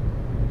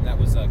 And that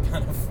was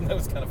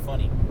kind of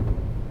funny.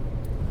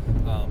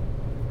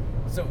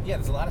 So yeah,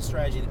 there's a lot of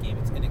strategy in the game,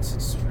 and it's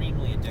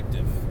extremely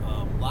addictive.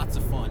 Lots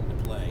of fun to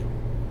play.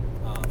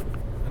 I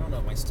don't know,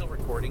 am I still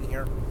recording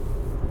here?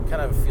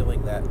 Kind of a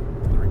feeling that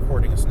the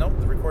recording is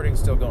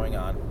still going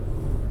on.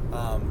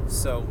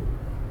 So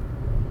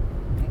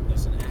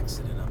there's an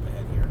accident up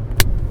ahead here.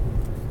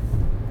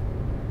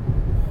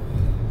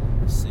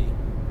 Let's see.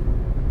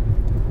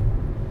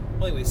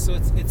 Well, anyway, so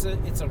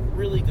it's a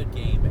really good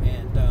game,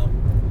 and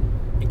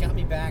it got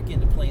me back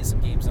into playing some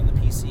games on the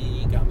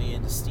PC. Got me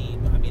into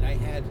Steam. I mean,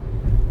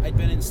 I'd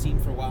been in Steam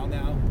for a while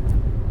now.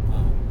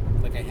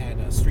 Like I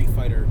had Street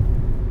Fighter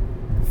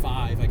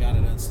 5. I got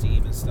it on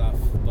Steam and stuff,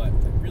 but I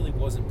really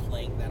wasn't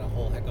playing that a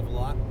whole heck of a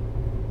lot.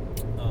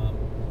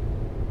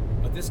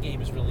 But this game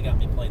has really got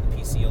me playing the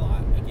PC a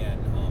lot again.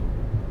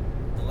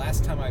 The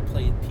last time I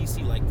played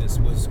PC like this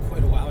was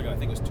quite a while ago. I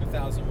think it was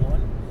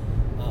 2001.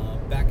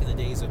 Back in the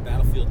days of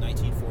Battlefield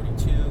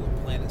 1942 and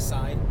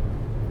PlanetSide.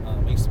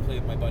 I used to play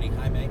with my buddy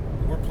Jaime.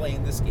 We're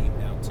playing this game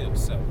now too,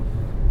 so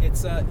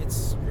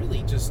it's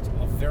really just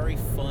a very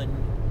fun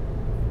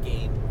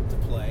game to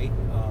play.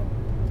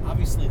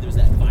 Obviously, there's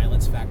that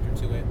violence factor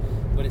to it,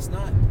 but it's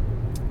not,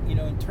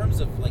 in terms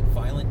of like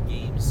violent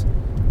games.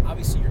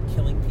 Obviously, you're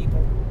killing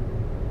people,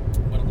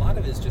 but a lot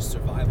of it is just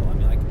survival. I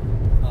mean, like,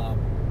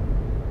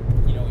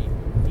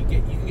 you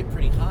can get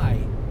pretty high.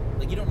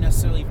 Like, you don't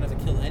necessarily even have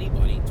to kill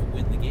anybody to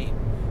win the game.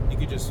 You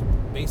could just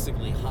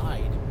basically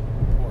hide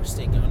or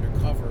stay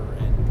undercover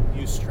and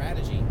use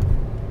strategy,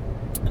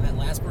 and that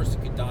last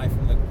person could die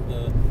from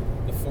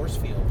the force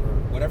field or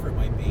whatever it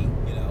might be,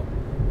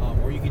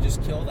 or you could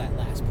just kill that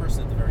last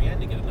person at the very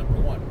end to get a number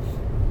one.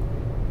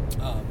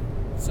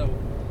 So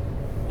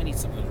I need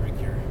something to drink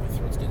here. My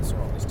throat's getting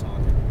sore all this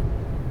talking.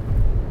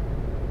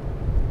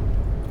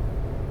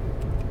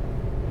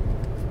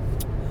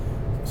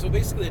 So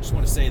basically, I just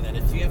want to say that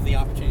if you have the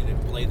opportunity to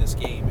play this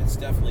game, it's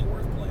definitely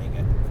worth playing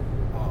it.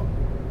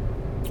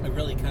 It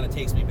really kind of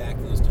takes me back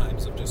to those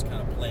times of just kind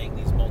of playing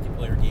these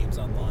multiplayer games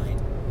online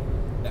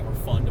that were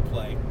fun to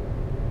play.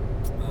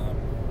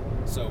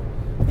 So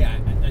yeah,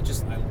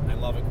 I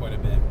love it quite a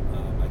bit.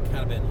 I've kind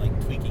of been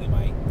like tweaking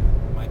my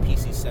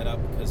PC setup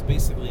because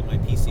basically my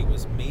PC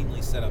was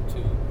mainly set up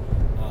to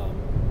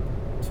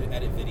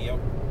edit video.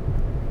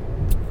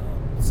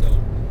 So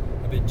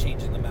I've been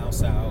changing the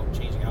mouse out,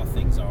 changing how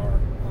things are,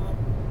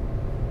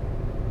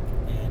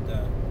 and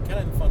kind of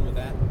having fun with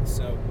that.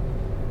 So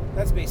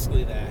that's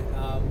basically that.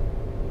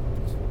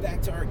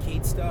 Back to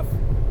arcade stuff.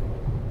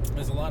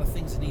 There's a lot of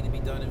things that need to be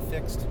done and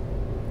fixed.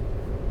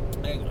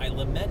 I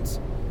lament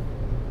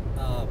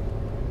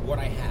what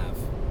I have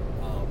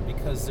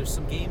because there's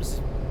some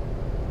games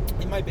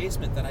in my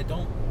basement that I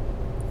don't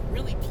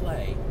really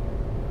play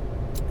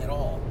at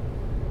all,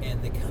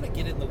 and they kind of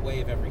get in the way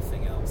of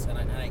everything else, and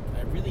I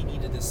really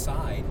need to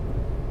decide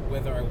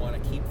whether I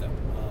want to keep them.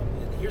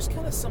 And here's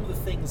kind of some of the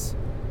things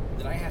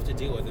that I have to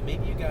deal with, and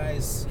maybe you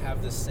guys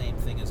have the same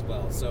thing as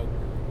well. So,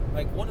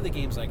 like, one of the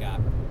games I got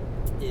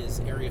is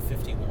Area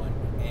 51,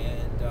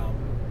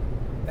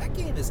 and that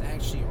game is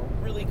actually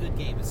a really good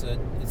game. It's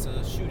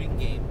a shooting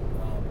game.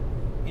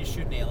 You're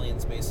shooting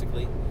aliens,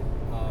 basically.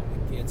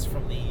 It's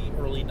from the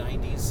early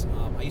 90s.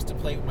 I used to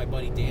play with my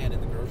buddy Dan in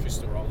the grocery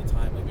store all the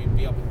time. Like, we'd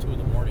be up at 2 in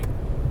the morning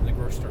in the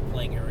grocery store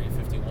playing Area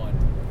 51.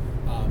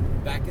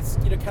 It's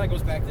kind of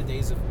goes back to the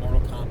days of Mortal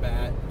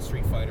Kombat,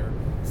 Street Fighter.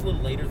 It's a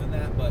little later than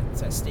that, but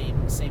it's that same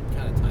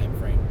kind of time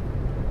frame.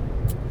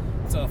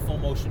 It's a full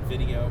motion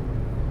video.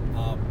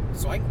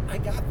 So I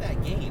got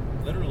that game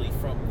literally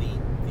from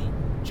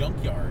the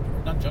junkyard,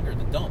 or not junkyard,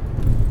 the dump.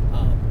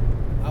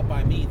 Out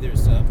by me,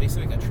 there's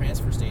basically like a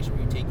transfer station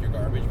where you take your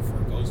garbage before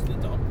it goes to the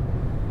dump.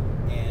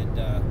 And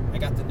I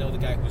got to know the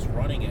guy who was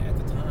running it at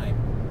the time,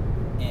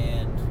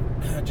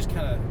 and just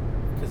kind of,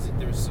 because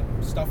there was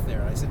some stuff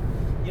there, and I said,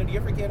 do you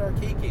ever get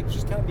arcade games?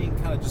 Just kind of being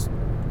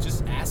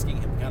just asking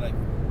him kind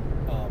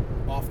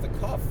of off the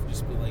cuff,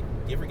 just be like,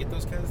 do you ever get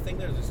those kinds of things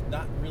there? Just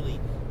not really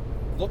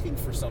looking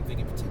for something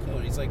in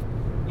particular. He's like,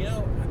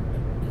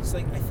 it's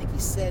like, I think he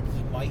said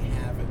he might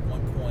have at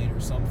one point or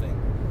something.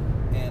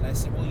 And I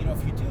said, well,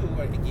 if you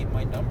do, I can give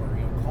my number,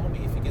 call me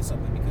if you get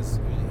something, because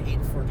I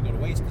hate for it to go to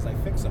waste because I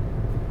fix them.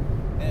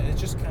 And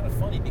it's just kind of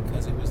funny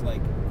because it was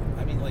like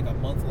a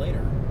month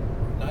later,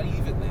 not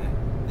even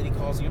that, then he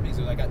calls me up and he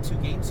says, I got 2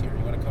 games here,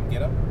 you want to come get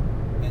them?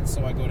 And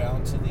so I go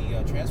down to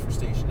the transfer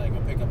station, I go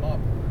pick them up,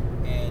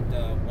 and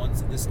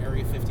one's in this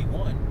Area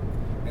 51,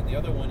 and the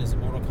other one is in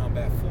Mortal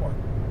Kombat 4.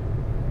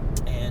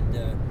 And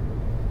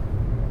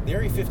the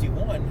Area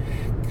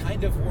 51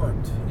 kind of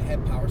worked. It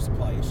had power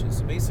supply issues.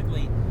 So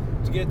basically,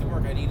 to get it to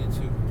work, I needed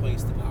to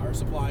replace the power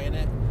supply in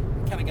it.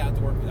 Kind of got it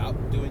to work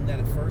without doing that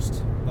at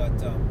first, but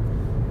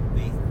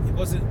it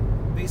wasn't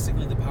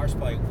basically the power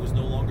supply was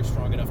no longer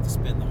strong enough to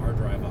spin the hard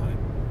drive on it.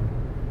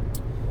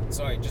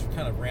 So I just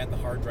kind of ran the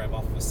hard drive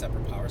off of a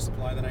separate power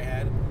supply that I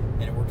had,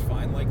 and it worked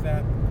fine like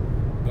that.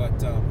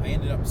 But I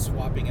ended up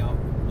swapping out,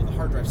 well, the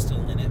hard drive's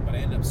still in it, but I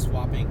ended up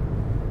swapping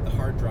the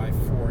hard drive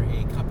for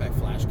a compact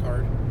flash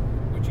card,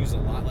 which used a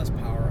lot less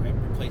power. I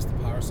replaced the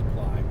power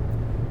supply.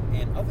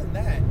 And other than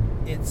that,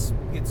 it's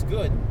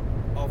good,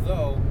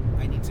 although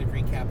I need to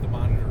recap the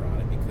monitor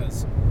on it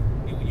because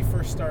when you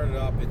first start it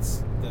up,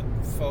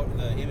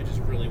 the image is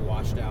really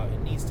washed out.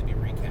 It needs to be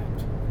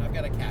recapped. And I've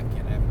got a cap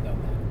kit. I haven't done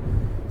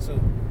that. So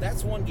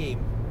that's one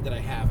game that I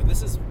have. And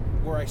this is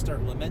where I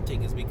start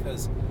lamenting, is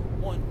because,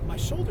 one, my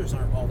shoulders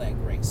aren't all that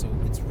great. So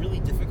it's really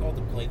difficult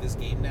to play this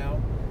game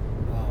now,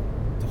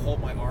 to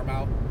hold my arm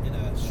out in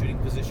a shooting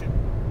position.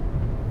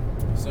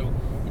 So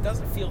it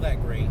doesn't feel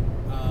that great.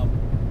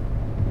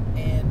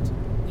 And,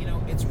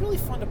 it's really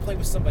fun to play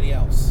with somebody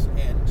else.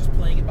 And just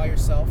playing it by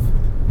yourself,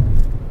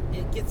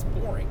 it gets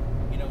boring.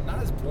 Not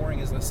as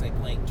boring as, let's say,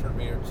 playing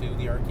Terminator 2,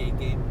 the arcade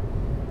game.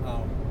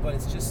 But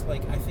it's just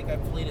like, I think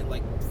I've played it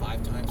like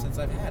 5 times since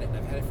I've had it, and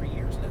I've had it for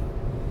years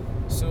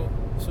now. So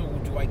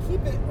do I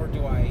keep it, or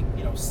do I,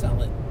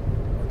 sell it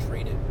or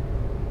trade it?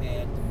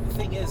 And the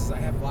thing is I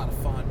have a lot of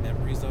fond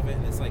memories of it,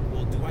 and it's like,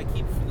 well, do I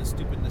keep it for the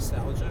stupid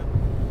nostalgia?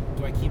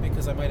 Do I keep it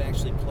because I might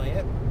actually play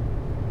it?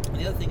 And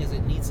the other thing is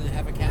it needs to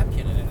have a cap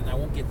kit in it, and I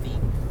won't get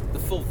the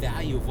full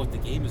value of what the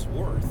game is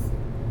worth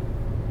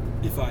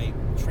if I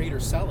trade or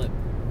sell it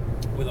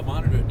with a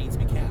monitor that needs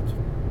to be capped.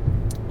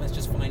 That's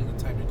just finding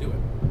the time to do it.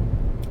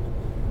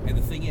 And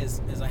the thing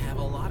is I have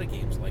a lot of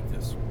games like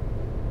this.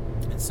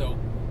 And so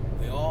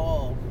they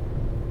all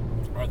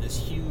are this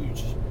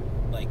huge,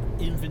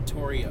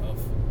 inventory of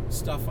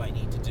stuff I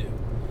need to do.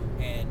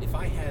 And if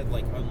I had,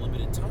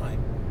 unlimited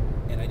time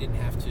and I didn't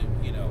have to,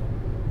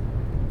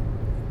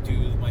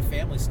 do my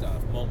family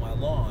stuff, mow my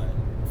lawn,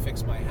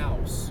 fix my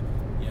house,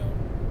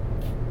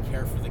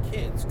 care for the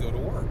kids, go to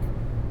work,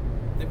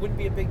 it wouldn't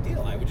be a big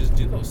deal. I would just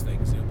do those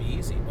things. It would be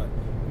easy. But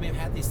I may have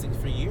had these things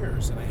for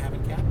years and I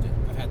haven't capped it.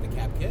 I've had the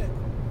cap kit.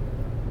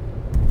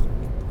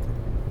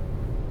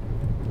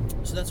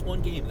 So that's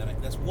one game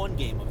that's one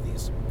game of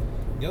these.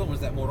 The other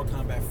one's that Mortal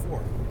Kombat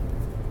 4.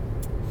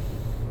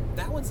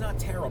 That one's not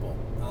terrible.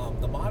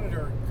 The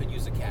monitor could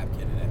use a cap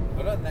kit in it,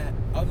 but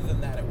other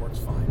than that, it works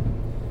fine.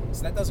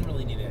 So that doesn't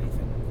really need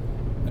anything.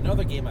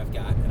 Another game I've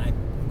got, and I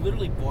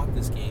literally bought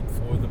this game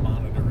for the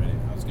monitor in it.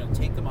 I was going to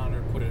take the monitor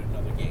and put it in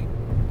another game.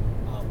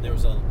 There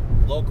was a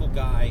local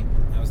guy.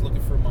 I was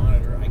looking for a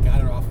monitor. I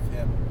got it off of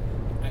him.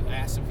 I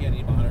asked him if he had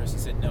any monitors. He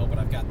said no, but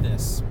I've got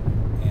this,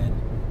 and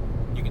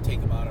you can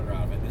take the monitor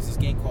out of it. There's this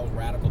game called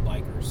Radical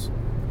Bikers,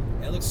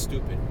 and it looks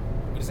stupid,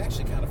 but it's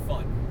actually kind of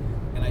fun.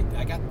 And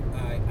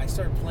I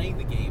started playing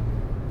the game.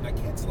 My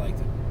kids liked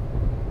it.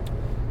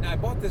 Now I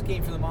bought this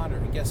game for the monitor,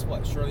 and guess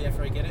what? Shortly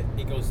after I get it,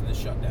 it goes into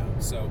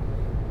shutdown. So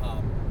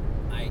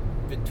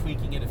I've been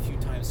tweaking it a few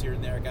times here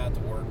and there. I got it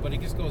to work, but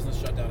it just goes into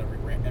shutdown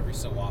every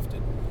so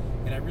often.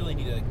 And I really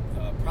need to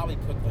probably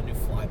put a new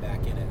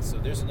flyback in it. So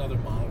there's another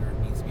monitor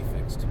that needs to be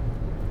fixed.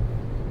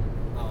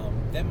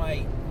 Then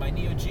my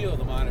Neo Geo,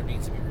 the monitor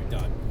needs to be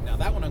redone. Now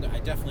that one I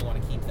definitely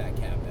want to keep that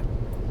cabinet.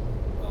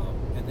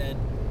 And then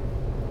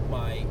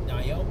my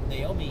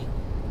Naomi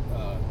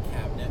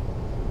cabinet,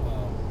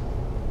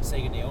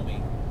 Sega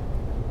Naomi,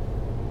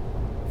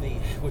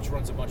 which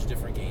runs a bunch of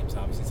different games.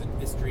 Obviously,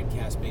 it's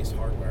Dreamcast-based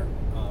hardware.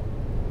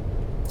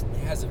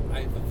 I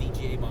have a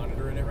VGA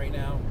monitor in it right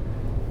now,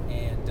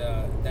 and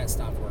that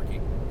stopped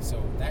working.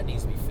 So that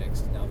needs to be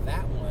fixed. Now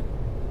that one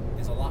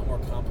is a lot more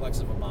complex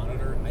of a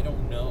monitor. I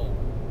don't know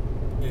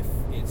if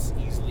it's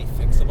easily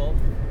fixable.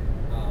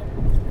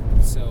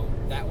 So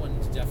that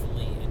one's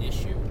definitely an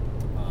issue.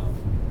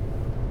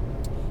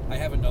 I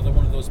have another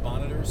one of those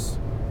monitors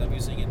that I'm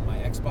using in my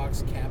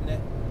Xbox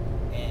cabinet,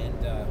 and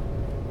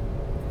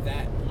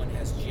that one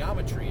has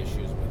geometry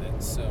issues with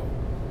it. So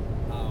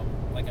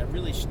I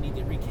really should need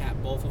to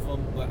recap both of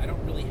them, but I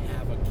don't really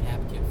have a cap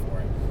kit for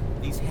it.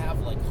 These have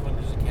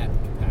hundreds of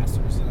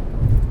capacitors in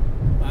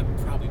them. I'm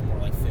probably more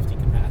like 50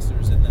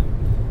 capacitors in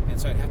them, and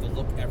so I'd have to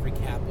look every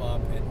cap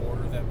up and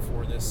order them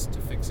for this to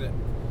fix it.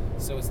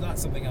 So it's not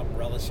something I'm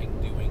relishing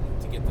doing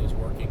to get those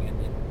working, and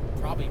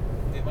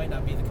it might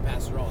not be the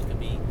capacitor at all.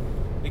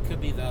 It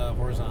could be the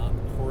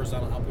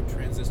horizontal output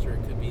transistor.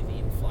 It could be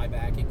the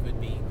flyback. It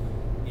could be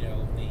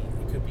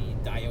it could be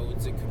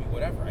diodes. It could be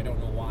whatever. I don't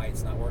know why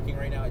it's not working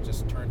right now. It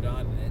just turned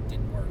on and it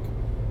didn't work.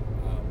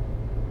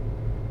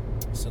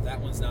 So that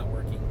one's not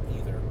working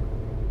either.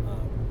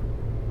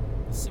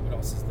 Let's see what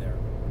else is there.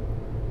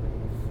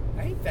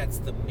 I think that's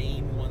the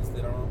main ones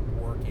that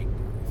aren't working,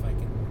 if I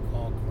can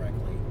recall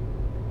correctly.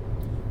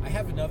 I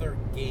have another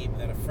game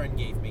that a friend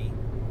gave me,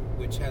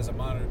 which has a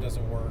monitor that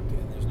doesn't work,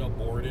 and there's no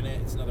board in it.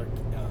 It's another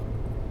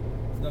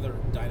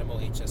Dynamo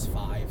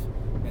HS5,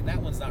 and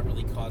that one's not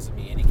really causing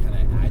me any kind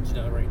of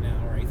agita right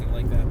now or anything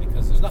like that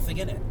because there's nothing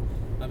in it.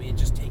 I mean,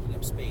 it's just taking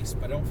up space,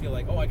 but I don't feel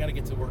like, I got to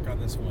get to work on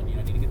this one.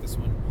 I need to get this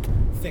one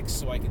fixed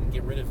so I can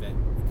get rid of it.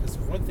 Because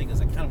one thing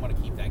is I kind of want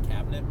to keep that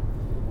cabinet.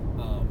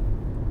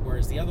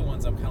 Whereas the other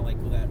ones, I'm kind of like,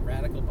 well, that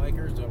Radical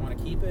Bikers, do I want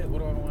to keep it? What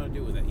do I want to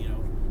do with it? You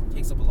know, it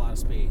takes up a lot of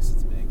space.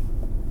 It's big.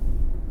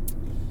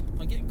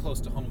 I'm getting close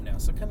to home now,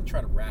 so I'm kind of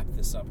try to wrap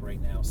this up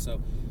right now.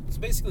 So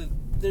basically,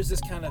 there's this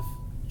kind of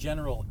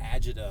general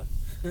agita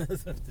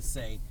to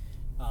say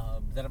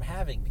that I'm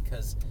having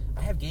because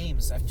I have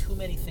games. I have too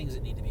many things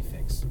that need to be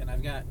fixed, and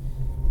I've got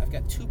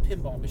 2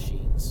 pinball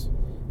machines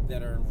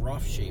that are in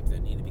rough shape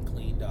that need to be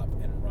cleaned up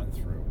and run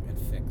through and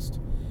fixed.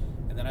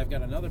 And then I've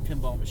got another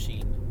pinball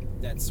machine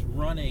that's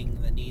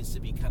running that needs to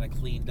be kind of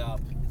cleaned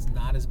up. It's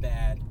not as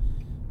bad,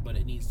 but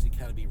it needs to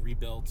kind of be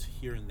rebuilt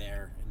here and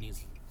there. It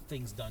needs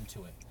things done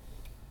to it.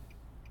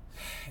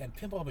 And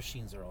pinball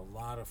machines are a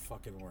lot of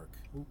fucking work.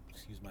 Oops,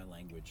 excuse my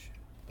language,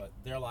 but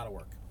they're a lot of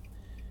work.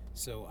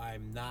 So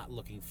I'm not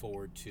looking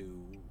forward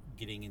to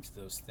getting into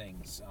those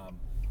things.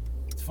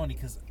 It's funny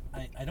because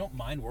I don't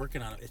mind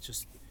working on it. It's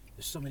just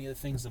there's so many other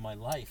things in my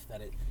life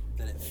that it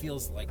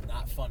feels like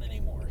not fun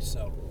anymore.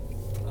 So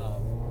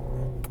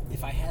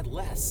if I had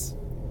less,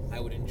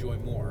 I would enjoy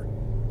more.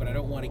 But I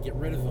don't want to get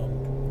rid of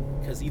them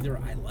because either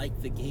I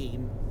like the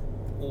game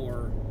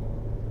or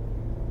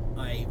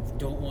I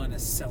don't want to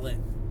sell it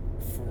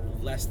for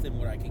less than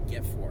what I can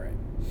get for it.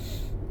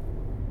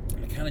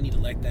 I kind of need to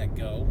let that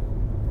go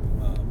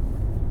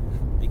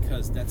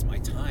because that's my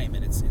time,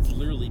 and it's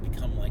literally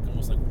become like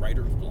almost like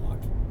writer's block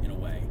in a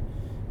way.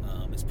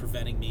 It's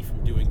preventing me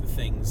from doing the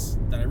things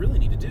that I really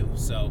need to do.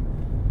 So,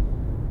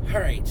 all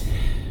right.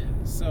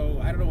 So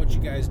I don't know what you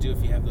guys do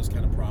if you have those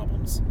kind of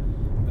problems.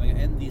 I'm gonna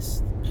end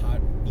this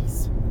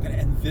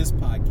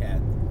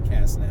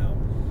podcast now,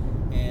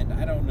 and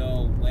I don't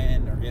know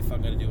when or if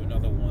I'm gonna do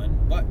another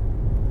one, but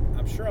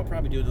I'm sure I'll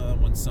probably do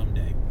another one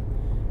someday.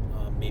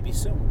 Maybe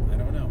soon. I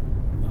don't know.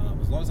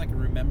 As long as I can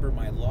remember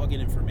my login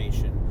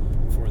information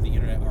for the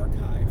Internet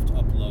Archive to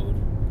upload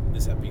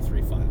this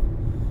MP3 file.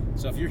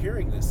 So if you're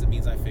hearing this, it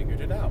means I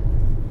figured it out.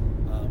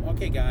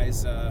 Okay,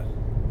 guys,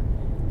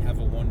 have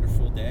a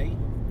wonderful day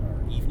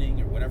or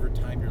evening or whatever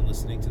time you're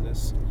listening to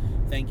this.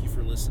 Thank you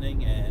for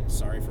listening, and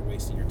sorry for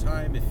wasting your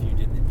time if you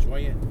didn't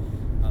enjoy it.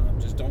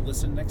 Just don't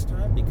listen next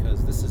time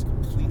because this is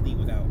completely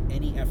without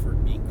any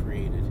effort being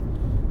created.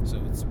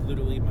 So it's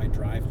literally my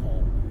drive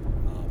home.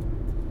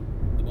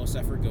 The most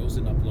effort goes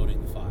in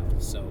uploading the file.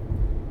 So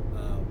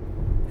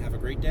have a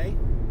great day,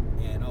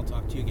 and I'll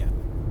talk to you again.